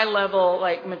like high level,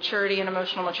 like maturity and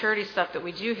emotional maturity stuff that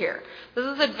we do here. This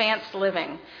is advanced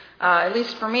living. At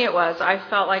least for me it was. I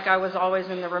felt like I was always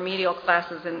in the remedial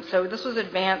classes, and so this was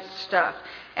advanced stuff.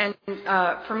 And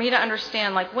for me to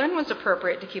understand, like, when was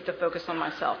appropriate to keep the focus on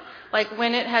myself, like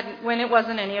when it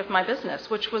wasn't any of my business,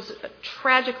 which was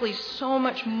tragically so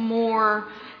much more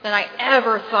than I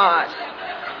ever thought.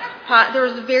 There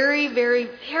was very, very,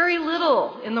 very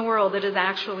little in the world that is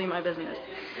actually my business.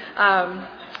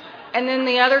 And then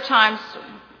the other times,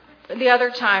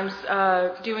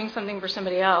 doing something for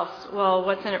somebody else. Well,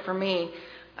 what's in it for me?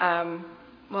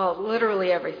 Well,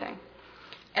 literally everything.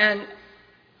 And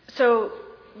so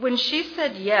when she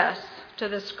said yes to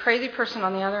this crazy person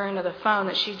on the other end of the phone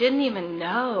that she didn't even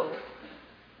know,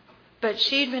 but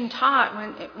she'd been taught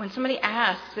when somebody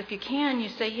asks, if you can, you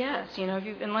say yes.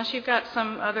 Unless you've got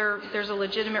there's a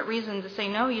legitimate reason to say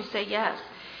no, you say yes.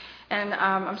 And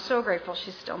I'm so grateful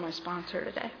she's still my sponsor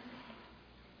today.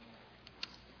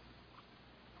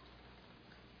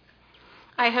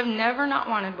 I have never not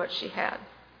wanted what she had.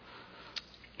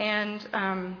 And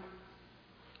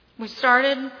we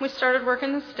started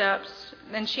working the steps.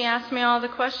 Then she asked me all the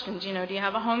questions. Do you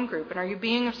have a home group? And are you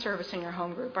being of service in your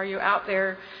home group? Are you out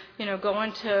there,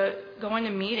 going to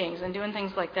meetings and doing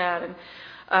things like that? And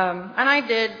I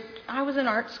did. I was in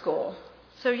art school,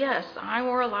 so yes, I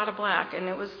wore a lot of black, and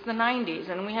it was the 90s,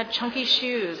 and we had chunky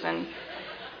shoes, and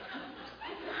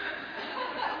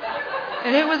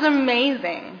it was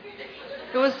amazing.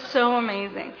 It was so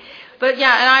amazing. But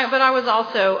yeah, but I was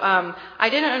also, I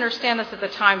didn't understand this at the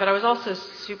time, but I was also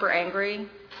super angry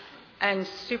and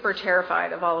super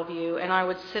terrified of all of you. And I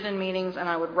would sit in meetings and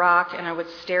I would rock and I would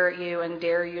stare at you and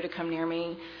dare you to come near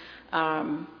me,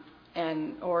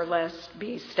 or less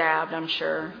be stabbed, I'm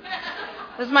sure.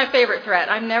 This is my favorite threat.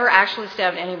 I've never actually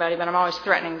stabbed anybody, but I'm always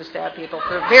threatening to stab people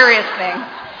for various things.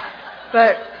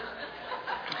 But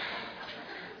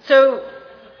so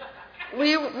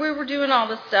we were doing all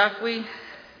this stuff.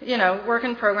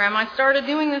 Working program. I started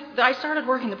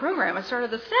working the program. I started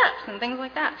the steps and things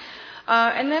like that.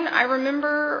 And then I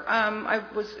remember I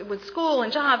was with school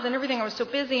and jobs and everything. I was so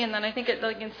busy, and then I think at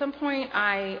some point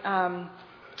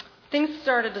things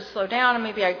started to slow down, and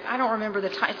maybe I don't remember the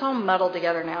time. It's all muddled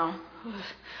together now.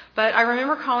 But I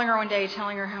remember calling her one day,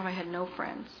 telling her how I had no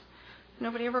friends.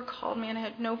 Nobody ever called me, and I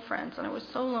had no friends, and I was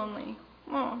so lonely.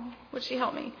 Oh, would she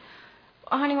help me?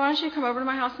 Oh, honey, why don't you come over to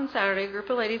my house on Saturday? A group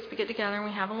of ladies, we get together and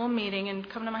we have a little meeting, and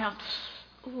come to my house.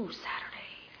 Ooh, Saturday.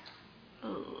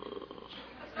 Ooh.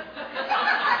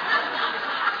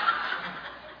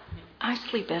 I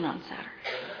sleep in on Saturday.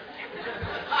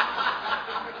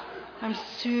 I'm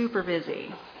super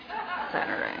busy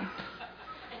Saturday.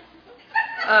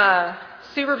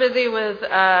 Super busy with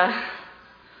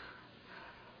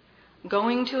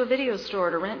going to a video store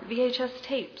to rent VHS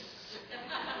tapes.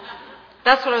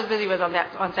 That's what I was busy with on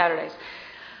Saturdays.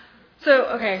 So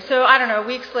I don't know,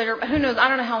 weeks later, who knows, I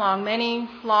don't know how long,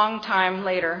 long time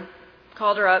later,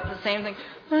 called her up, the same thing.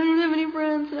 I don't have any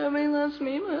friends, nobody loves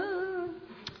me. Why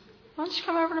don't you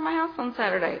come over to my house on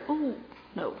Saturday? Ooh,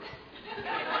 no.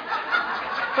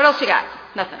 What else you got?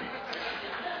 Nothing.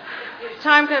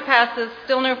 Time passes,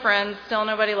 still no friends, still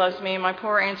nobody loves me. My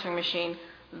poor answering machine.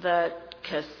 The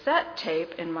cassette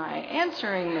tape in my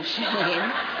answering machine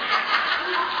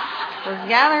was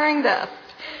gathering dust.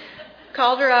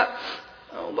 Called her up.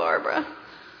 Oh, Barbara,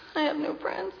 I have no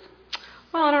friends.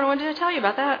 Well, I don't know what to tell you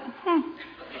about that.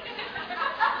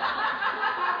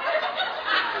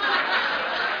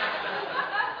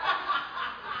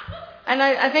 And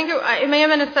I think it may have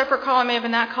been a separate call. It may have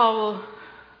been that call. Well,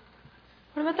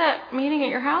 what about that meeting at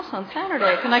your house on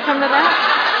Saturday? Can I come to that?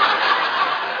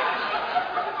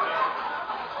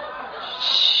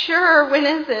 Sure, when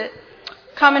is it?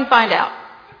 Come and find out.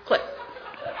 Click.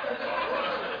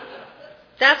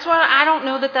 That's what, I don't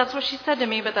know that that's what she said to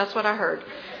me, but that's what I heard.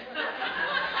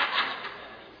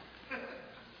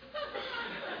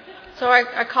 So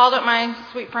I called up my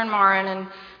sweet friend Marin and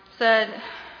said,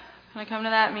 can I come to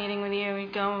that meeting with you? We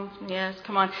go, yes,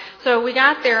 come on. So we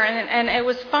got there, and it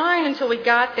was fine until we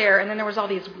got there, and then there was all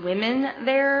these women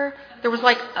there. There was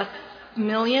like 1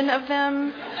 million of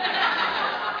them.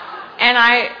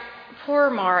 And poor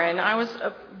Marin, I was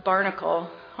a barnacle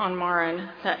on Marin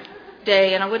that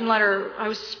day, and I wouldn't let her, I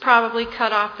was probably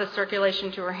cut off the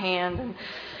circulation to her hand, and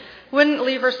wouldn't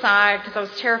leave her side because I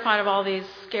was terrified of all these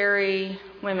scary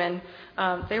women.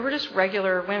 They were just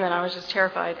regular women. I was just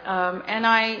terrified.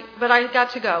 But I got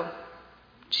to go.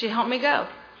 She helped me go.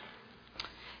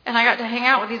 And I got to hang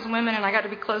out with these women, and I got to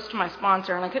be close to my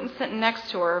sponsor, and I couldn't sit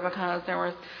next to her because there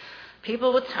were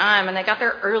people with time, and they got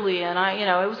there early, and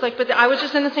it was like, but I was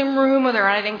just in the same room with her,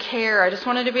 and I didn't care. I just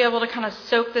wanted to be able to kind of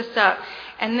soak this up.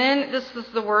 And then this was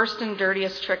the worst and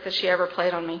dirtiest trick that she ever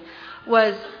played on me,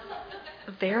 was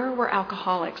there were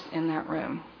alcoholics in that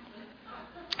room,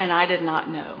 and I did not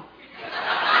know.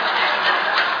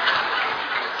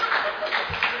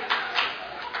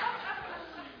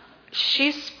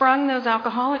 She sprung those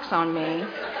alcoholics on me.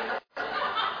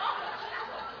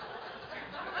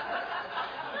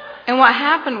 And what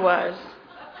happened was,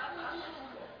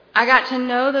 I got to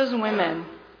know those women,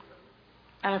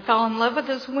 and I fell in love with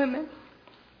those women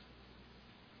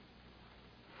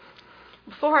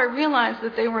before I realized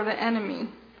that they were the enemy.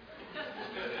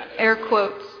 Air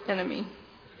quotes, enemy.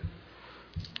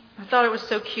 I thought it was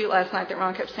so cute last night that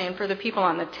Ron kept saying, for the people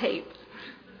on the tape.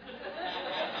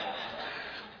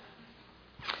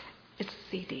 It's a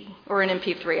CD, or an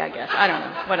MP3, I guess. I don't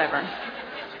know, whatever.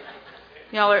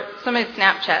 Y'all are, somebody's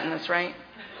Snapchatting this, right?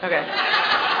 Okay.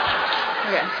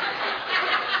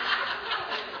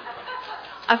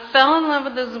 I fell in love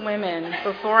with those women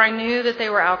before I knew that they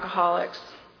were alcoholics.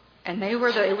 And it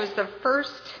was the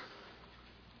first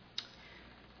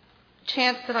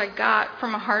chance that I got for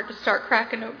my heart to start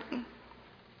cracking open.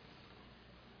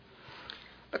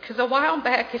 Because a while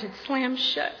back it had slammed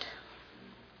shut.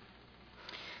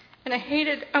 And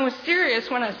I was serious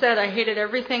when I said I hated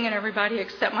everything and everybody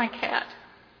except my cat.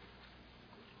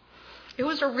 It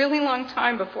was a really long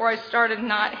time before I started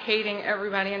not hating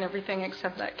everybody and everything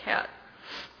except that cat.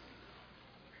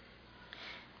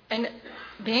 And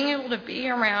being able to be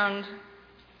around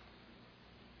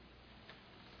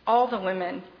all the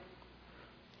women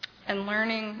and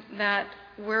learning that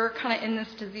we're kind of in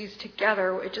this disease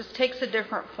together, it just takes a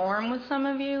different form with some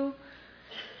of you.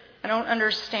 I don't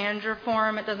understand your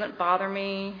form. It doesn't bother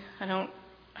me. I don't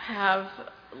have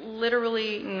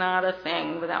literally not a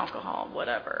thing with alcohol,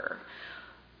 whatever.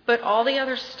 But all the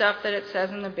other stuff that it says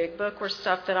in the big book were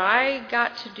stuff that I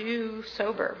got to do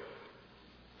sober.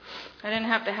 I did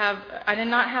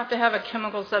not have to have a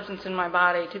chemical substance in my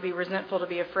body to be resentful, to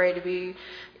be afraid, to be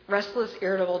restless,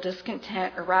 irritable,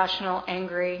 discontent, irrational,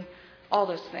 angry, all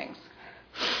those things.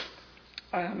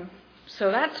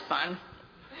 So that's fun.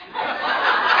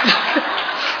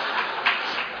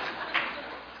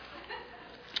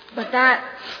 But that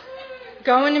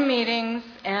going to meetings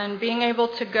and being able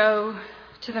to go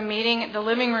to the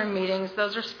living room meetings,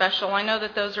 those are special. I know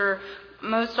that those are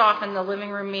most often the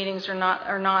living room meetings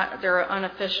are they're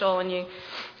unofficial, and you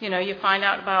find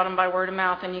out about them by word of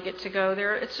mouth, and you get to go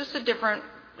there. It's just a different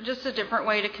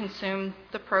way to consume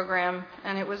the program,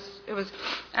 and it was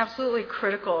absolutely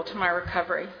critical to my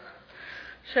recovery.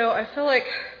 So I feel like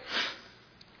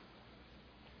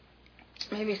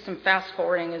maybe some fast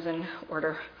forwarding is in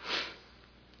order.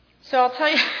 So I'll tell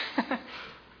you,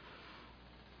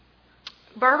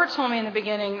 Barbara told me in the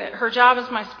beginning that her job as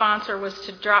my sponsor was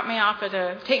to drop me off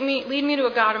lead me to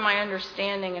a God of my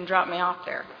understanding and drop me off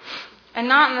there. And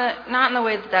not in the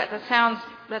way that sounds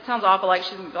awful, like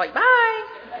she's like, bye,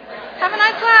 have a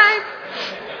nice life,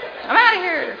 I'm out of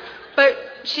here. But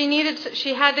she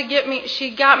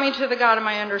got me to the God of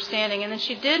my understanding, and then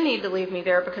she did need to leave me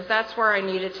there because that's where I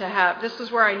needed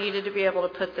to be able to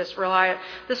put this reliance.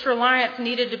 This reliance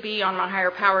needed to be on my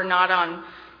higher power, not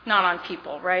on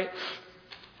people, right?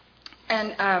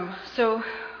 And so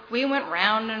we went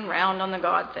round and round on the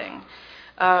God thing.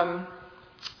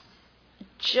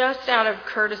 Just out of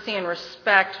courtesy and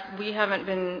respect, we haven't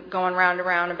been going round and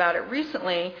round about it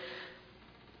recently.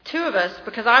 Two of us,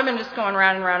 because I've been just going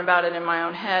round and round about it in my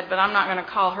own head, but I'm not going to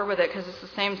call her with it because it's the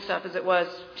same stuff as it was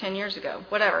 10 years ago,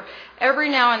 whatever. Every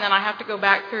now and then I have to go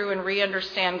back through and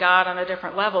re-understand God on a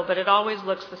different level, but it always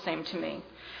looks the same to me.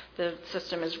 The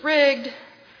system is rigged.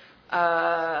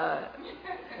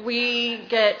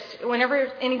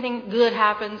 Whenever anything good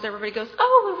happens, everybody goes,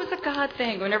 oh, it was a God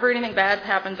thing. Whenever anything bad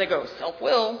happens, they go,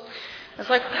 self-will. It's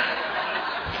like,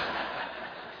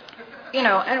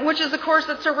 and which is, of course,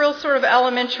 it's a real sort of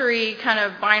elementary kind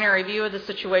of binary view of the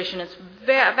situation. It's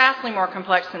vastly more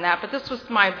complex than that, but this was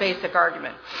my basic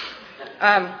argument.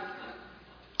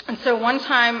 And so one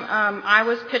time I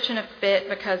was pitching a fit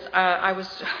because I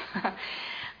was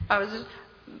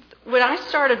when I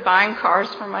started buying cars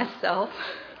for myself,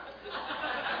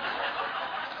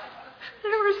 they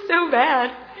were so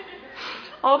bad.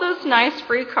 All those nice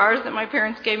free cars that my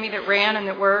parents gave me that ran and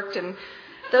that worked, and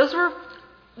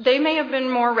they may have been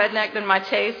more redneck than my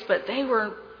taste, but they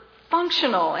were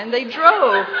functional and they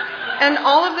drove. And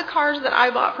all of the cars that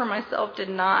I bought for myself did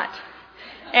not.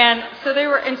 And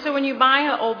so when you buy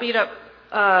an old beat up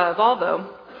Volvo,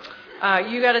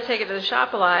 you got to take it to the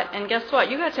shop a lot. And guess what?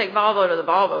 You got to take Volvo to the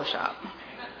Volvo shop,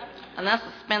 and that's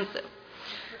expensive.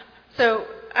 So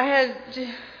I had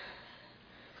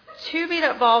 2 beat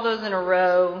up Volvos in a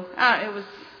row.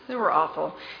 They were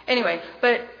awful. Anyway,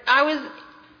 but I was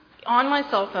on my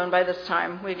cell phone by this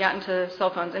time. We'd gotten to cell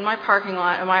phones in my parking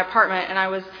lot of my apartment, and I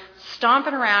was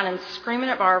stomping around and screaming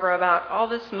at Barbara about all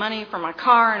this money for my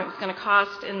car, and it was going to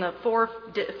cost in the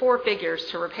four figures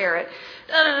to repair it.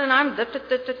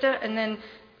 And then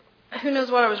who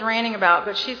knows what I was ranting about,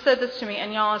 but she said this to me,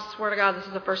 and y'all, I swear to God, this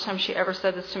is the first time she ever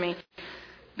said this to me.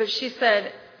 But she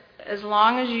said, as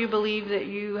long as you believe that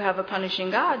you have a punishing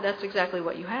God, that's exactly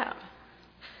what you have.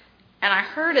 And I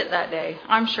heard it that day.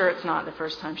 I'm sure it's not the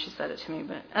first time she said it to me,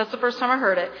 but that's the first time I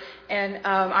heard it. And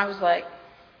I was like,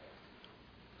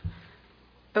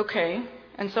 okay.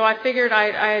 And so I figured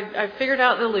I figured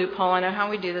out the loophole. I know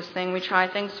how we do this thing. We try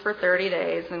things for 30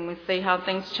 days, and we see how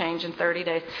things change in 30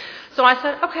 days. So I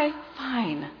said, okay,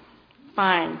 fine.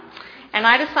 And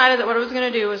I decided that what I was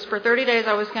going to do was for 30 days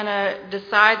I was going to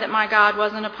decide that my God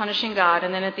wasn't a punishing God.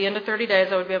 And then at the end of 30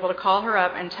 days I would be able to call her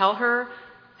up and tell her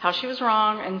how she was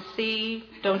wrong and see,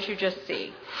 don't you just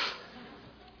see.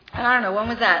 And I don't know, when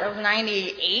was that? That was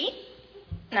 98?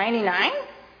 99?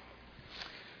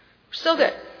 Still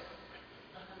good.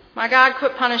 My God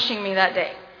quit punishing me that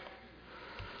day.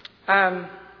 God,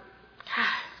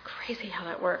 crazy how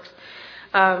that works.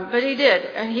 But he did,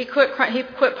 and he quit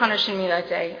punishing me that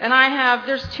day. And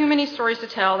there's too many stories to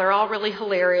tell. They're all really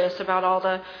hilarious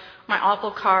about my awful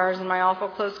cars and my awful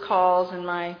close calls and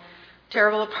my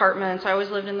terrible apartments. I always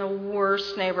lived in the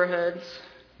worst neighborhoods,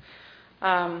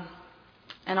 and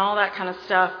all that kind of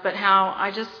stuff. But how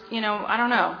I just, I don't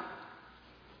know.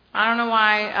 I don't know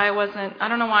why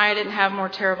I didn't have more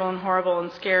terrible and horrible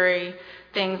and scary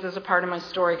things as a part of my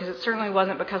story, because it certainly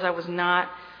wasn't because I was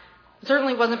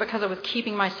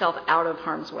keeping myself out of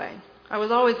harm's way. I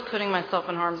was always putting myself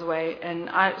in harm's way,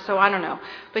 so I don't know.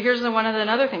 But here's one of the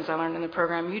other things I learned in the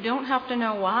program. You don't have to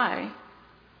know why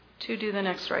to do the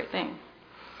next right thing.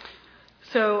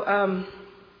 So,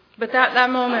 but that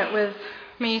moment with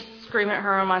me screaming at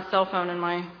her on my cell phone in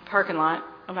my parking lot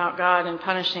about God and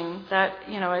punishing, that,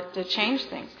 it changed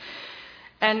things.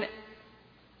 And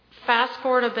fast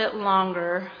forward a bit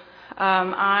longer,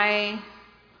 I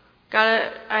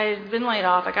had been laid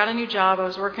off. I got a new job. I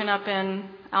was working up in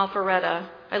Alpharetta.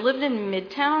 I lived in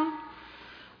Midtown,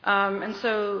 and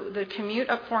so the commute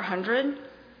up 400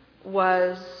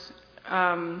 was,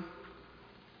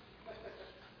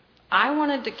 I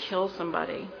wanted to kill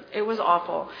somebody. It was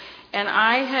awful. And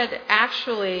I had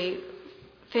actually,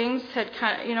 things had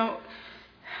kind of,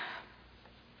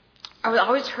 I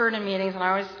always heard in meetings, and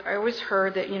I always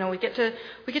heard that, we get to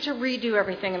redo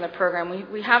everything in the program.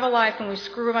 We have a life and we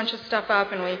screw a bunch of stuff up,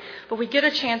 but we get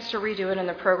a chance to redo it in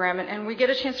the program, and we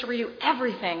get a chance to redo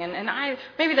everything. And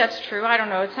maybe that's true. I don't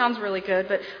know. It sounds really good,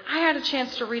 but I had a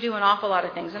chance to redo an awful lot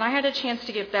of things, and I had a chance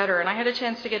to get better, and I had a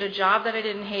chance to get a job that I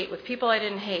didn't hate with people I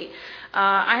didn't hate.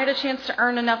 I had a chance to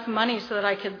earn enough money so that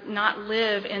I could not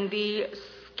live in the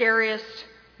scariest,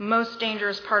 most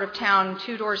dangerous part of town,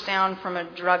 2 doors down from a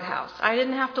drug house. I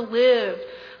didn't have to live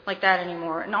like that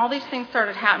anymore. And all these things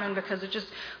started happening because of just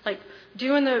like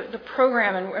doing the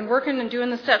program and working and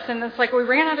doing the steps. And it's like we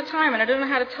ran out of time, and I don't know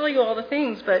how to tell you all the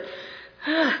things, but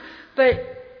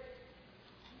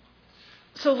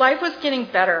so life was getting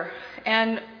better.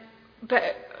 But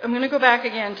I'm going to go back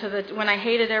again to when I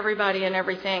hated everybody and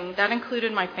everything. That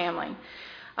included my family.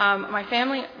 My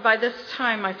family, by this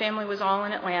time, my family was all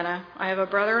in Atlanta. I have a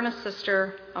brother and a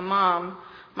sister, a mom.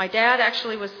 My dad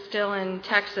actually was still in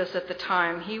Texas at the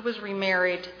time. He was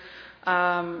remarried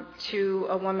to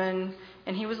a woman,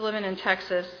 and he was living in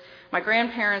Texas. My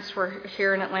grandparents were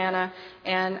here in Atlanta,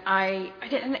 and I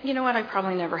didn't, I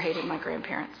probably never hated my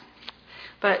grandparents,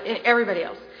 but everybody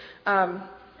else.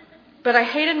 But I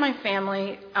hated my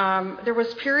family. There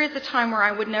was periods of time where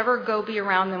I would never go be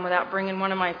around them without bringing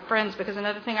one of my friends, because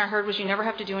another thing I heard was you never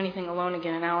have to do anything alone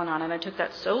again in Al-Anon. And I took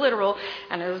that so literal,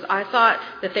 and I thought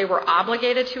that they were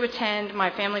obligated to attend my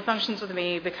family functions with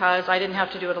me because I didn't have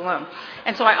to do it alone.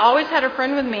 And so I always had a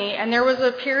friend with me, and there was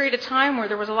a period of time where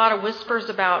there was a lot of whispers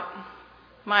about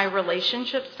my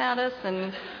relationship status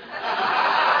and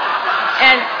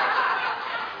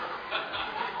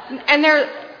there.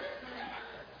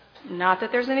 Not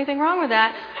that there's anything wrong with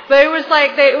that, but it was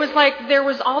like there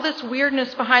was all this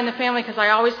weirdness behind the family because I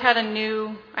always had a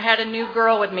new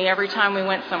girl with me every time we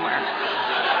went somewhere.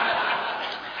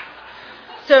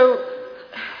 So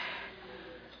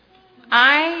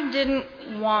I didn't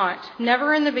want,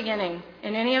 never in the beginning,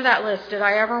 in any of that list did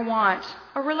I ever want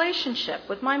a relationship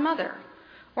with my mother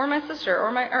or my sister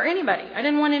or anybody. I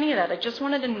didn't want any of that. I just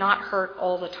wanted to not hurt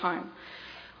all the time.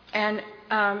 And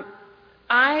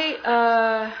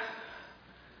I'd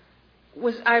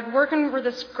working for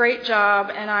this great job,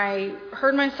 and I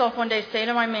heard myself one day say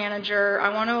to my manager, I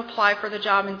want to apply for the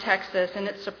job in Texas, and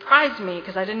it surprised me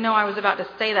because I didn't know I was about to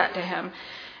say that to him.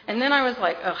 And then I was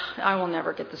like, I will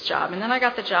never get this job. And then I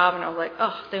got the job, and I was like,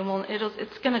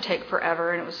 it's going to take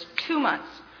forever. And it was 2 months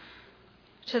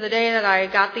to the day that I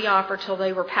got the offer till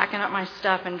they were packing up my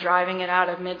stuff and driving it out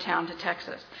of Midtown to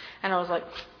Texas. And I was like,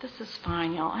 this is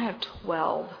fine, y'all. I have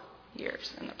 12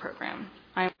 years in the program.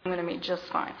 I'm going to be just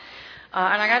fine.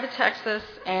 And I got to Texas,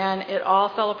 and it all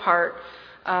fell apart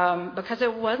because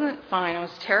it wasn't fine. I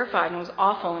was terrified, and it was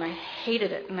awful, and I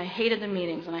hated it, and I hated the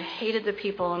meetings, and I hated the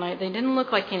people, and they didn't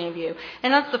look like any of you.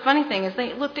 And that's the funny thing is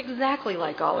they looked exactly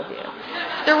like all of you.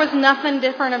 There was nothing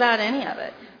different about any of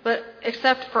it, but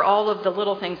except for all of the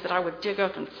little things that I would dig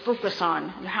up and focus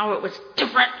on and how it was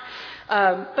different.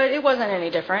 But it wasn't any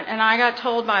different, and I got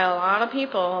told by a lot of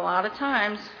people a lot of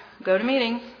times, go to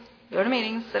meetings,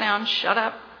 sit down, shut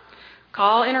up.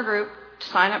 Call intergroup,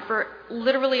 sign up for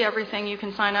literally everything you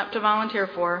can sign up to volunteer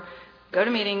for. Go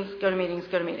to meetings.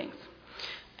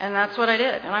 And that's what I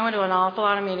did. And I went to an awful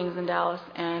lot of meetings in Dallas.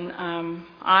 And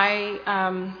I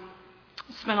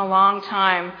spent a long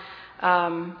time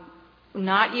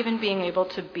not even being able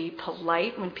to be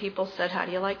polite when people said, how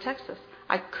do you like Texas?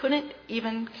 I couldn't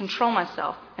even control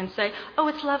myself and say, oh,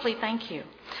 it's lovely, thank you.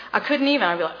 I couldn't even.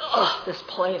 I'd be like, oh, this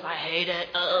place, I hate it.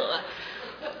 Ugh.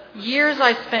 Years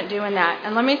I spent doing that.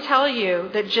 And let me tell you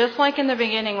that just like in the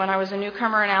beginning when I was a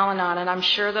newcomer in Al-Anon, and I'm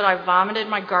sure that I vomited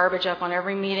my garbage up on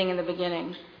every meeting in the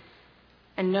beginning,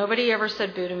 and nobody ever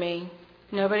said boo to me.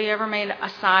 Nobody ever made a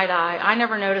side eye. I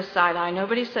never noticed side eye.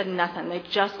 Nobody said nothing. They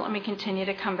just let me continue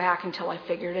to come back until I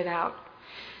figured it out.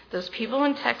 Those people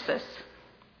in Texas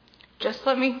just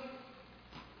let me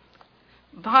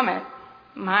vomit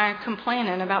my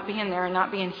complaining about being there and not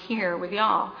being here with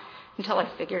y'all until I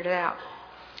figured it out.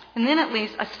 And then at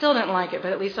least, I still didn't like it,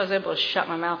 but at least I was able to shut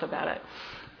my mouth about it.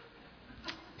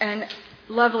 And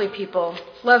lovely people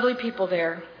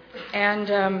there.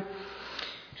 And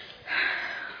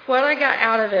what I got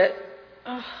out of it,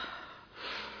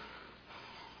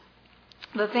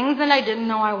 the things that I didn't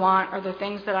know I want are the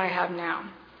things that I have now.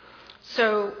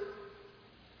 So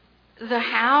the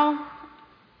how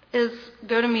is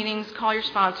go to meetings, call your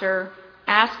sponsor,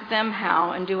 ask them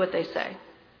how, and do what they say.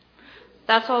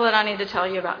 That's all that I need to tell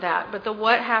you about that. But the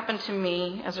what happened to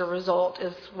me as a result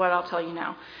is what I'll tell you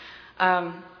now.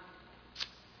 I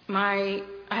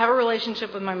have a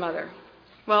relationship with my mother.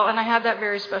 Well, and I had that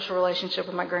very special relationship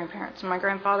with my grandparents. My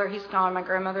grandfather, he's gone. My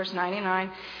grandmother's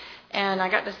 99. And I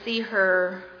got to see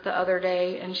her the other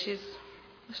day, and she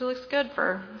looks good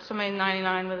for somebody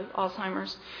 99 with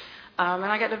Alzheimer's. And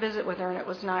I got to visit with her, and it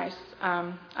was nice.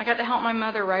 I got to help my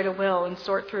mother write a will and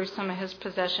sort through some of his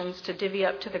possessions to divvy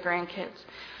up to the grandkids.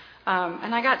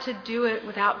 And I got to do it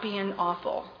without being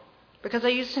awful, because I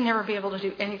used to never be able to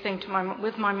do anything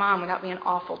with my mom without being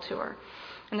awful to her.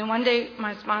 And then one day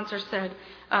my sponsor said,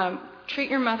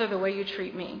 treat your mother the way you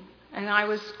treat me. And I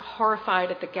was horrified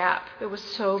at the gap. It was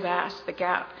so vast, the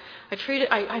gap.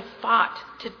 I fought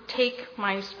to take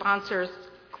my sponsor's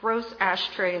gross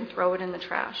ashtray and throw it in the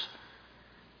trash.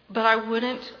 But I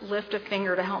wouldn't lift a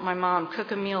finger to help my mom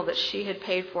cook a meal that she had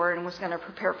paid for and was going to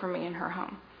prepare for me in her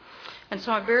home. And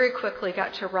so I very quickly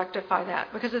got to rectify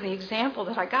that because of the example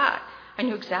that I got. I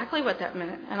knew exactly what that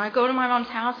meant. And I go to my mom's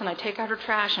house and I take out her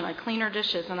trash and I clean her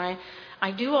dishes and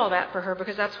I do all that for her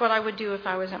because that's what I would do if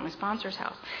I was at my sponsor's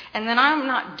house. And then I'm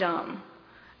not dumb.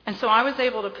 And so I was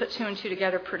able to put two and two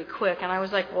together pretty quick. And I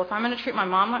was like, well, if I'm going to treat my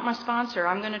mom like my sponsor,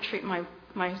 I'm going to treat my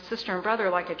sister and brother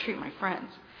like I treat my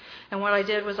friends. And what I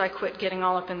did was I quit getting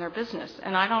all up in their business.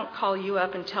 And I don't call you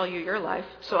up and tell you your life.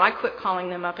 So I quit calling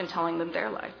them up and telling them their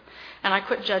life. And I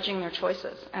quit judging their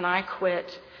choices. And I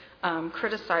quit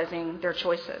criticizing their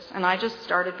choices. And I just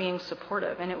started being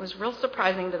supportive. And it was real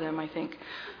surprising to them, I think.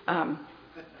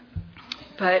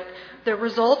 But the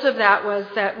result of that was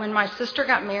that when my sister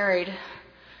got married,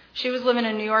 she was living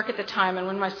in New York at the time. And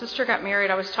when my sister got married,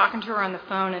 I was talking to her on the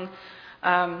phone.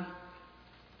 And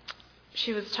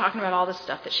she was talking about all the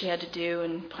stuff that she had to do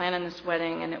and planning this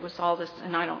wedding. And it was all this.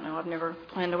 And I don't know. I've never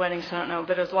planned a wedding, so I don't know.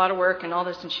 But it was a lot of work and all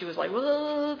this. And she was like,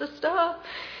 whoa, this stuff.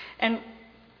 And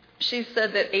she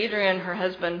said that Adrian, her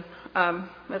husband,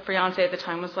 the fiance at the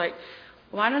time, was like,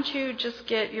 why don't you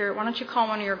call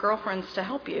one of your girlfriends to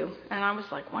help you? And I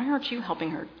was like, why aren't you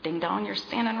helping her? Ding dong, you're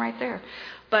standing right there.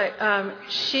 But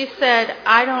she said,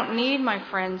 I don't need my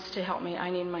friends to help me. I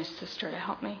need my sister to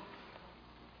help me.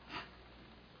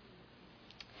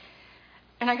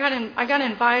 And I got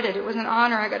invited. It was an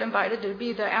honor. I got invited to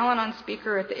be the Al-Anon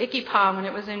speaker at the Ikipa when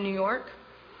it was in New York.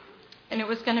 And it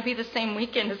was going to be the same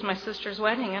weekend as my sister's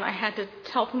wedding, and I had to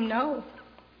tell them no.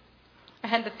 I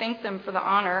had to thank them for the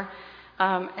honor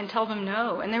and tell them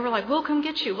no. And they were like, we'll come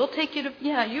get you. We'll take you to,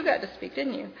 yeah, you got to speak,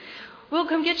 didn't you? We'll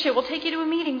come get you. We'll take you to a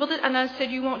meeting. And I said,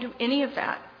 you won't do any of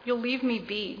that. You'll leave me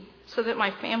be so that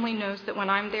my family knows that when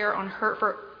I'm there on her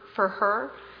for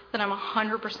her, that I'm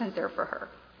 100% there for her.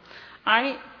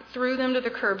 I threw them to the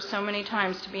curb so many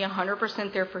times to be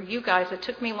 100% there for you guys. It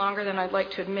took me longer than I'd like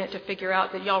to admit to figure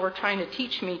out that y'all were trying to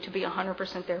teach me to be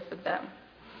 100% there for them.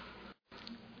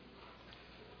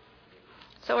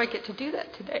 So I get to do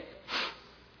that today.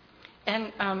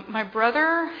 And my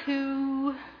brother,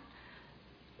 who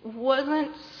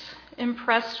wasn't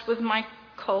impressed with my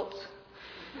cult,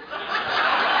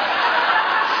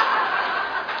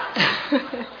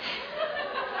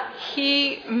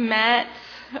 he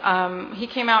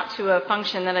came out to a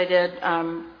function that I did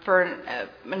for a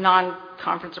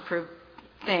non-conference approved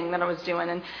thing that I was doing.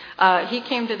 And he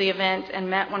came to the event and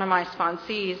met one of my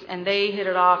sponsees, and they hit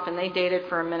it off, and they dated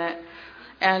for a minute.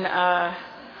 And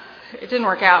it didn't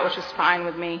work out, which was fine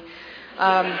with me.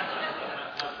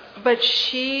 But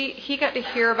he got to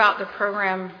hear about the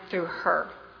program through her.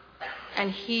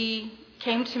 And he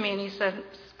came to me and he said,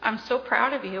 I'm so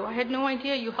proud of you. I had no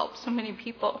idea you helped so many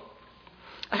people.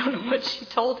 I don't know what she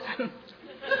told him.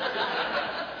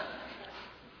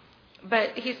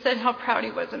 But he said how proud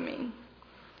he was of me.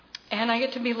 And I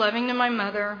get to be loving to my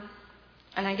mother,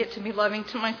 and I get to be loving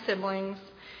to my siblings.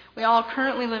 We all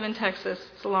currently live in Texas.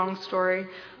 It's a long story.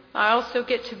 I also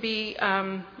get to be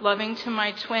loving to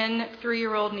my twin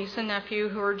 3-year-old niece and nephew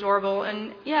who are adorable.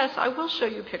 And yes, I will show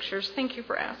you pictures. Thank you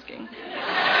for asking.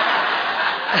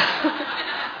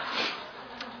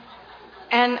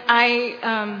 And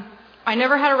I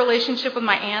never had a relationship with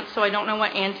my aunt, so I don't know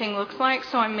what aunting looks like.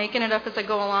 So I'm making it up as I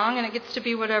go along, and it gets to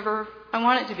be whatever I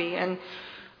want it to be. And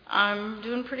I'm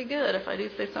doing pretty good, if I do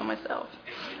say so myself.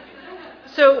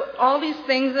 So all these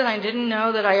things that I didn't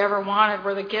know that I ever wanted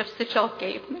were the gifts that y'all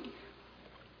gave me.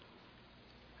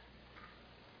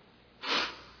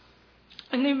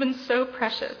 And they've been so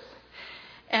precious.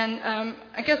 And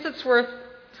I guess it's worth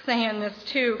saying this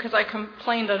too, because I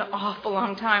complained an awful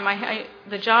long time.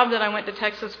 The job that I went to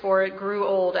Texas for, it grew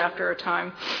old after a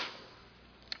time.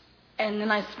 And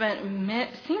then I spent,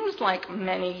 seems like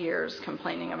many years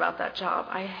complaining about that job.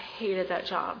 I hated that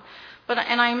job.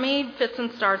 And I made fits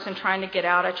and starts in trying to get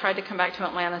out. I tried to come back to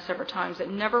Atlanta several times. It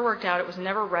never worked out. It was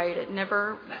never right. And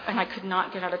I could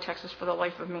not get out of Texas for the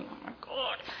life of me. Oh my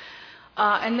God.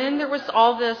 And then there was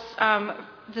all this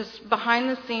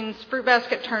behind-the-scenes fruit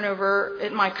basket turnover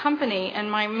at my company, and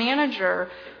my manager,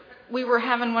 we were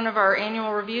having one of our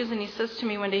annual reviews, and he says to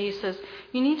me one day, he says,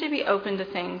 you need to be open to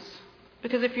things,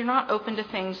 because if you're not open to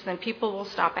things, then people will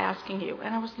stop asking you.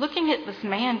 And I was looking at this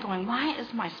man going, why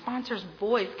is my sponsor's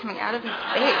voice coming out of his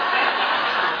face?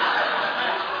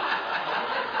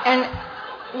 And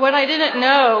what I didn't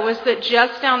know was that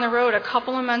just down the road, a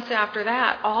couple of months after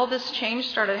that, all this change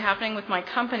started happening with my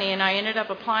company, and I ended up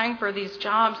applying for these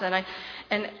jobs, and I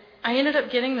ended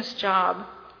up getting this job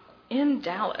in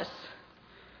Dallas,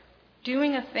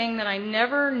 doing a thing that I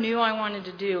never knew I wanted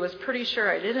to do, was pretty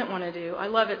sure I didn't want to do. I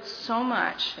love it so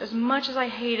much. As much as I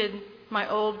hated my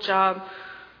old job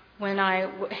when I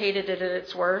hated it at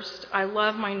its worst, I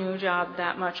love my new job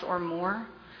that much or more.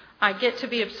 I get to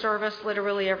be of service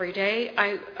literally every day.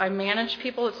 I manage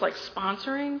people. It's like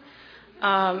sponsoring.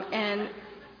 And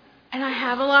I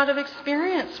have a lot of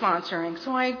experience sponsoring.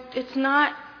 So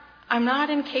I'm not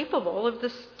incapable of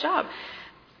this job.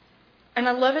 And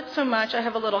I love it so much. I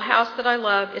have a little house that I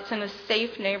love. It's in a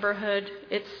safe neighborhood.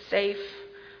 It's safe.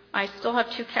 I still have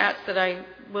 2 cats that I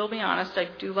will be honest, I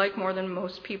do like more than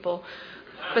most people.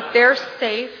 But they're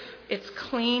safe. It's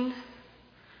clean.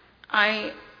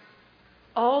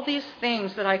 All these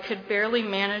things that I could barely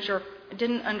manage or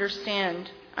didn't understand.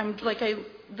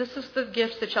 This is the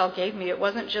gifts that y'all gave me. It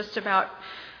wasn't just about,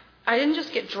 I didn't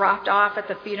just get dropped off at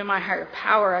the feet of my higher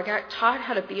power. I got taught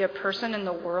how to be a person in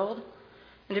the world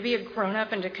and to be a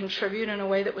grown-up and to contribute in a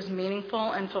way that was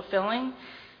meaningful and fulfilling.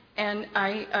 And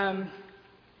I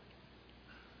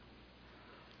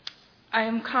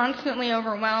am constantly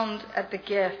overwhelmed at the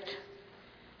gift,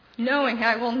 knowing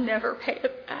I will never pay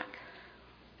it back.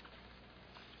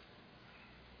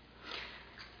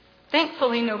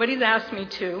 Thankfully, nobody's asked me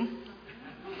to.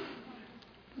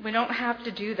 We don't have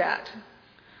to do that.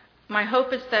 My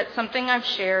hope is that something I've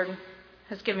shared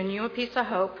has given you a piece of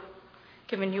hope,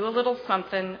 given you a little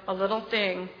something, a little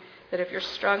thing, that if you're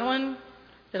struggling,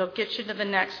 it'll get you to the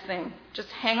next thing. Just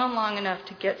hang on long enough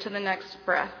to get to the next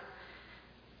breath.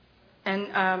 And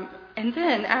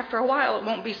then, after a while, it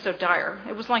won't be so dire.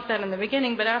 It was like that in the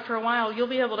beginning, but after a while, you'll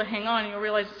be able to hang on and you'll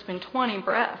realize it's been 20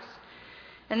 breaths.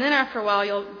 And then after a while,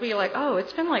 you'll be like, oh,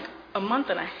 it's been like a month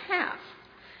and a half.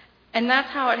 And that's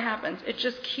how it happens. It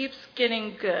just keeps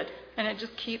getting good, and it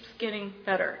just keeps getting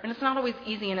better. And it's not always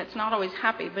easy, and it's not always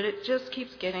happy, but it just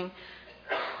keeps getting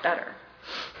better.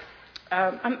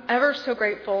 I'm ever so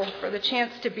grateful for the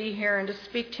chance to be here and to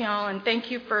speak to y'all, and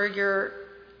thank you for your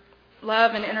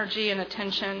love and energy and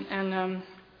attention. And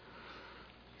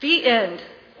the end.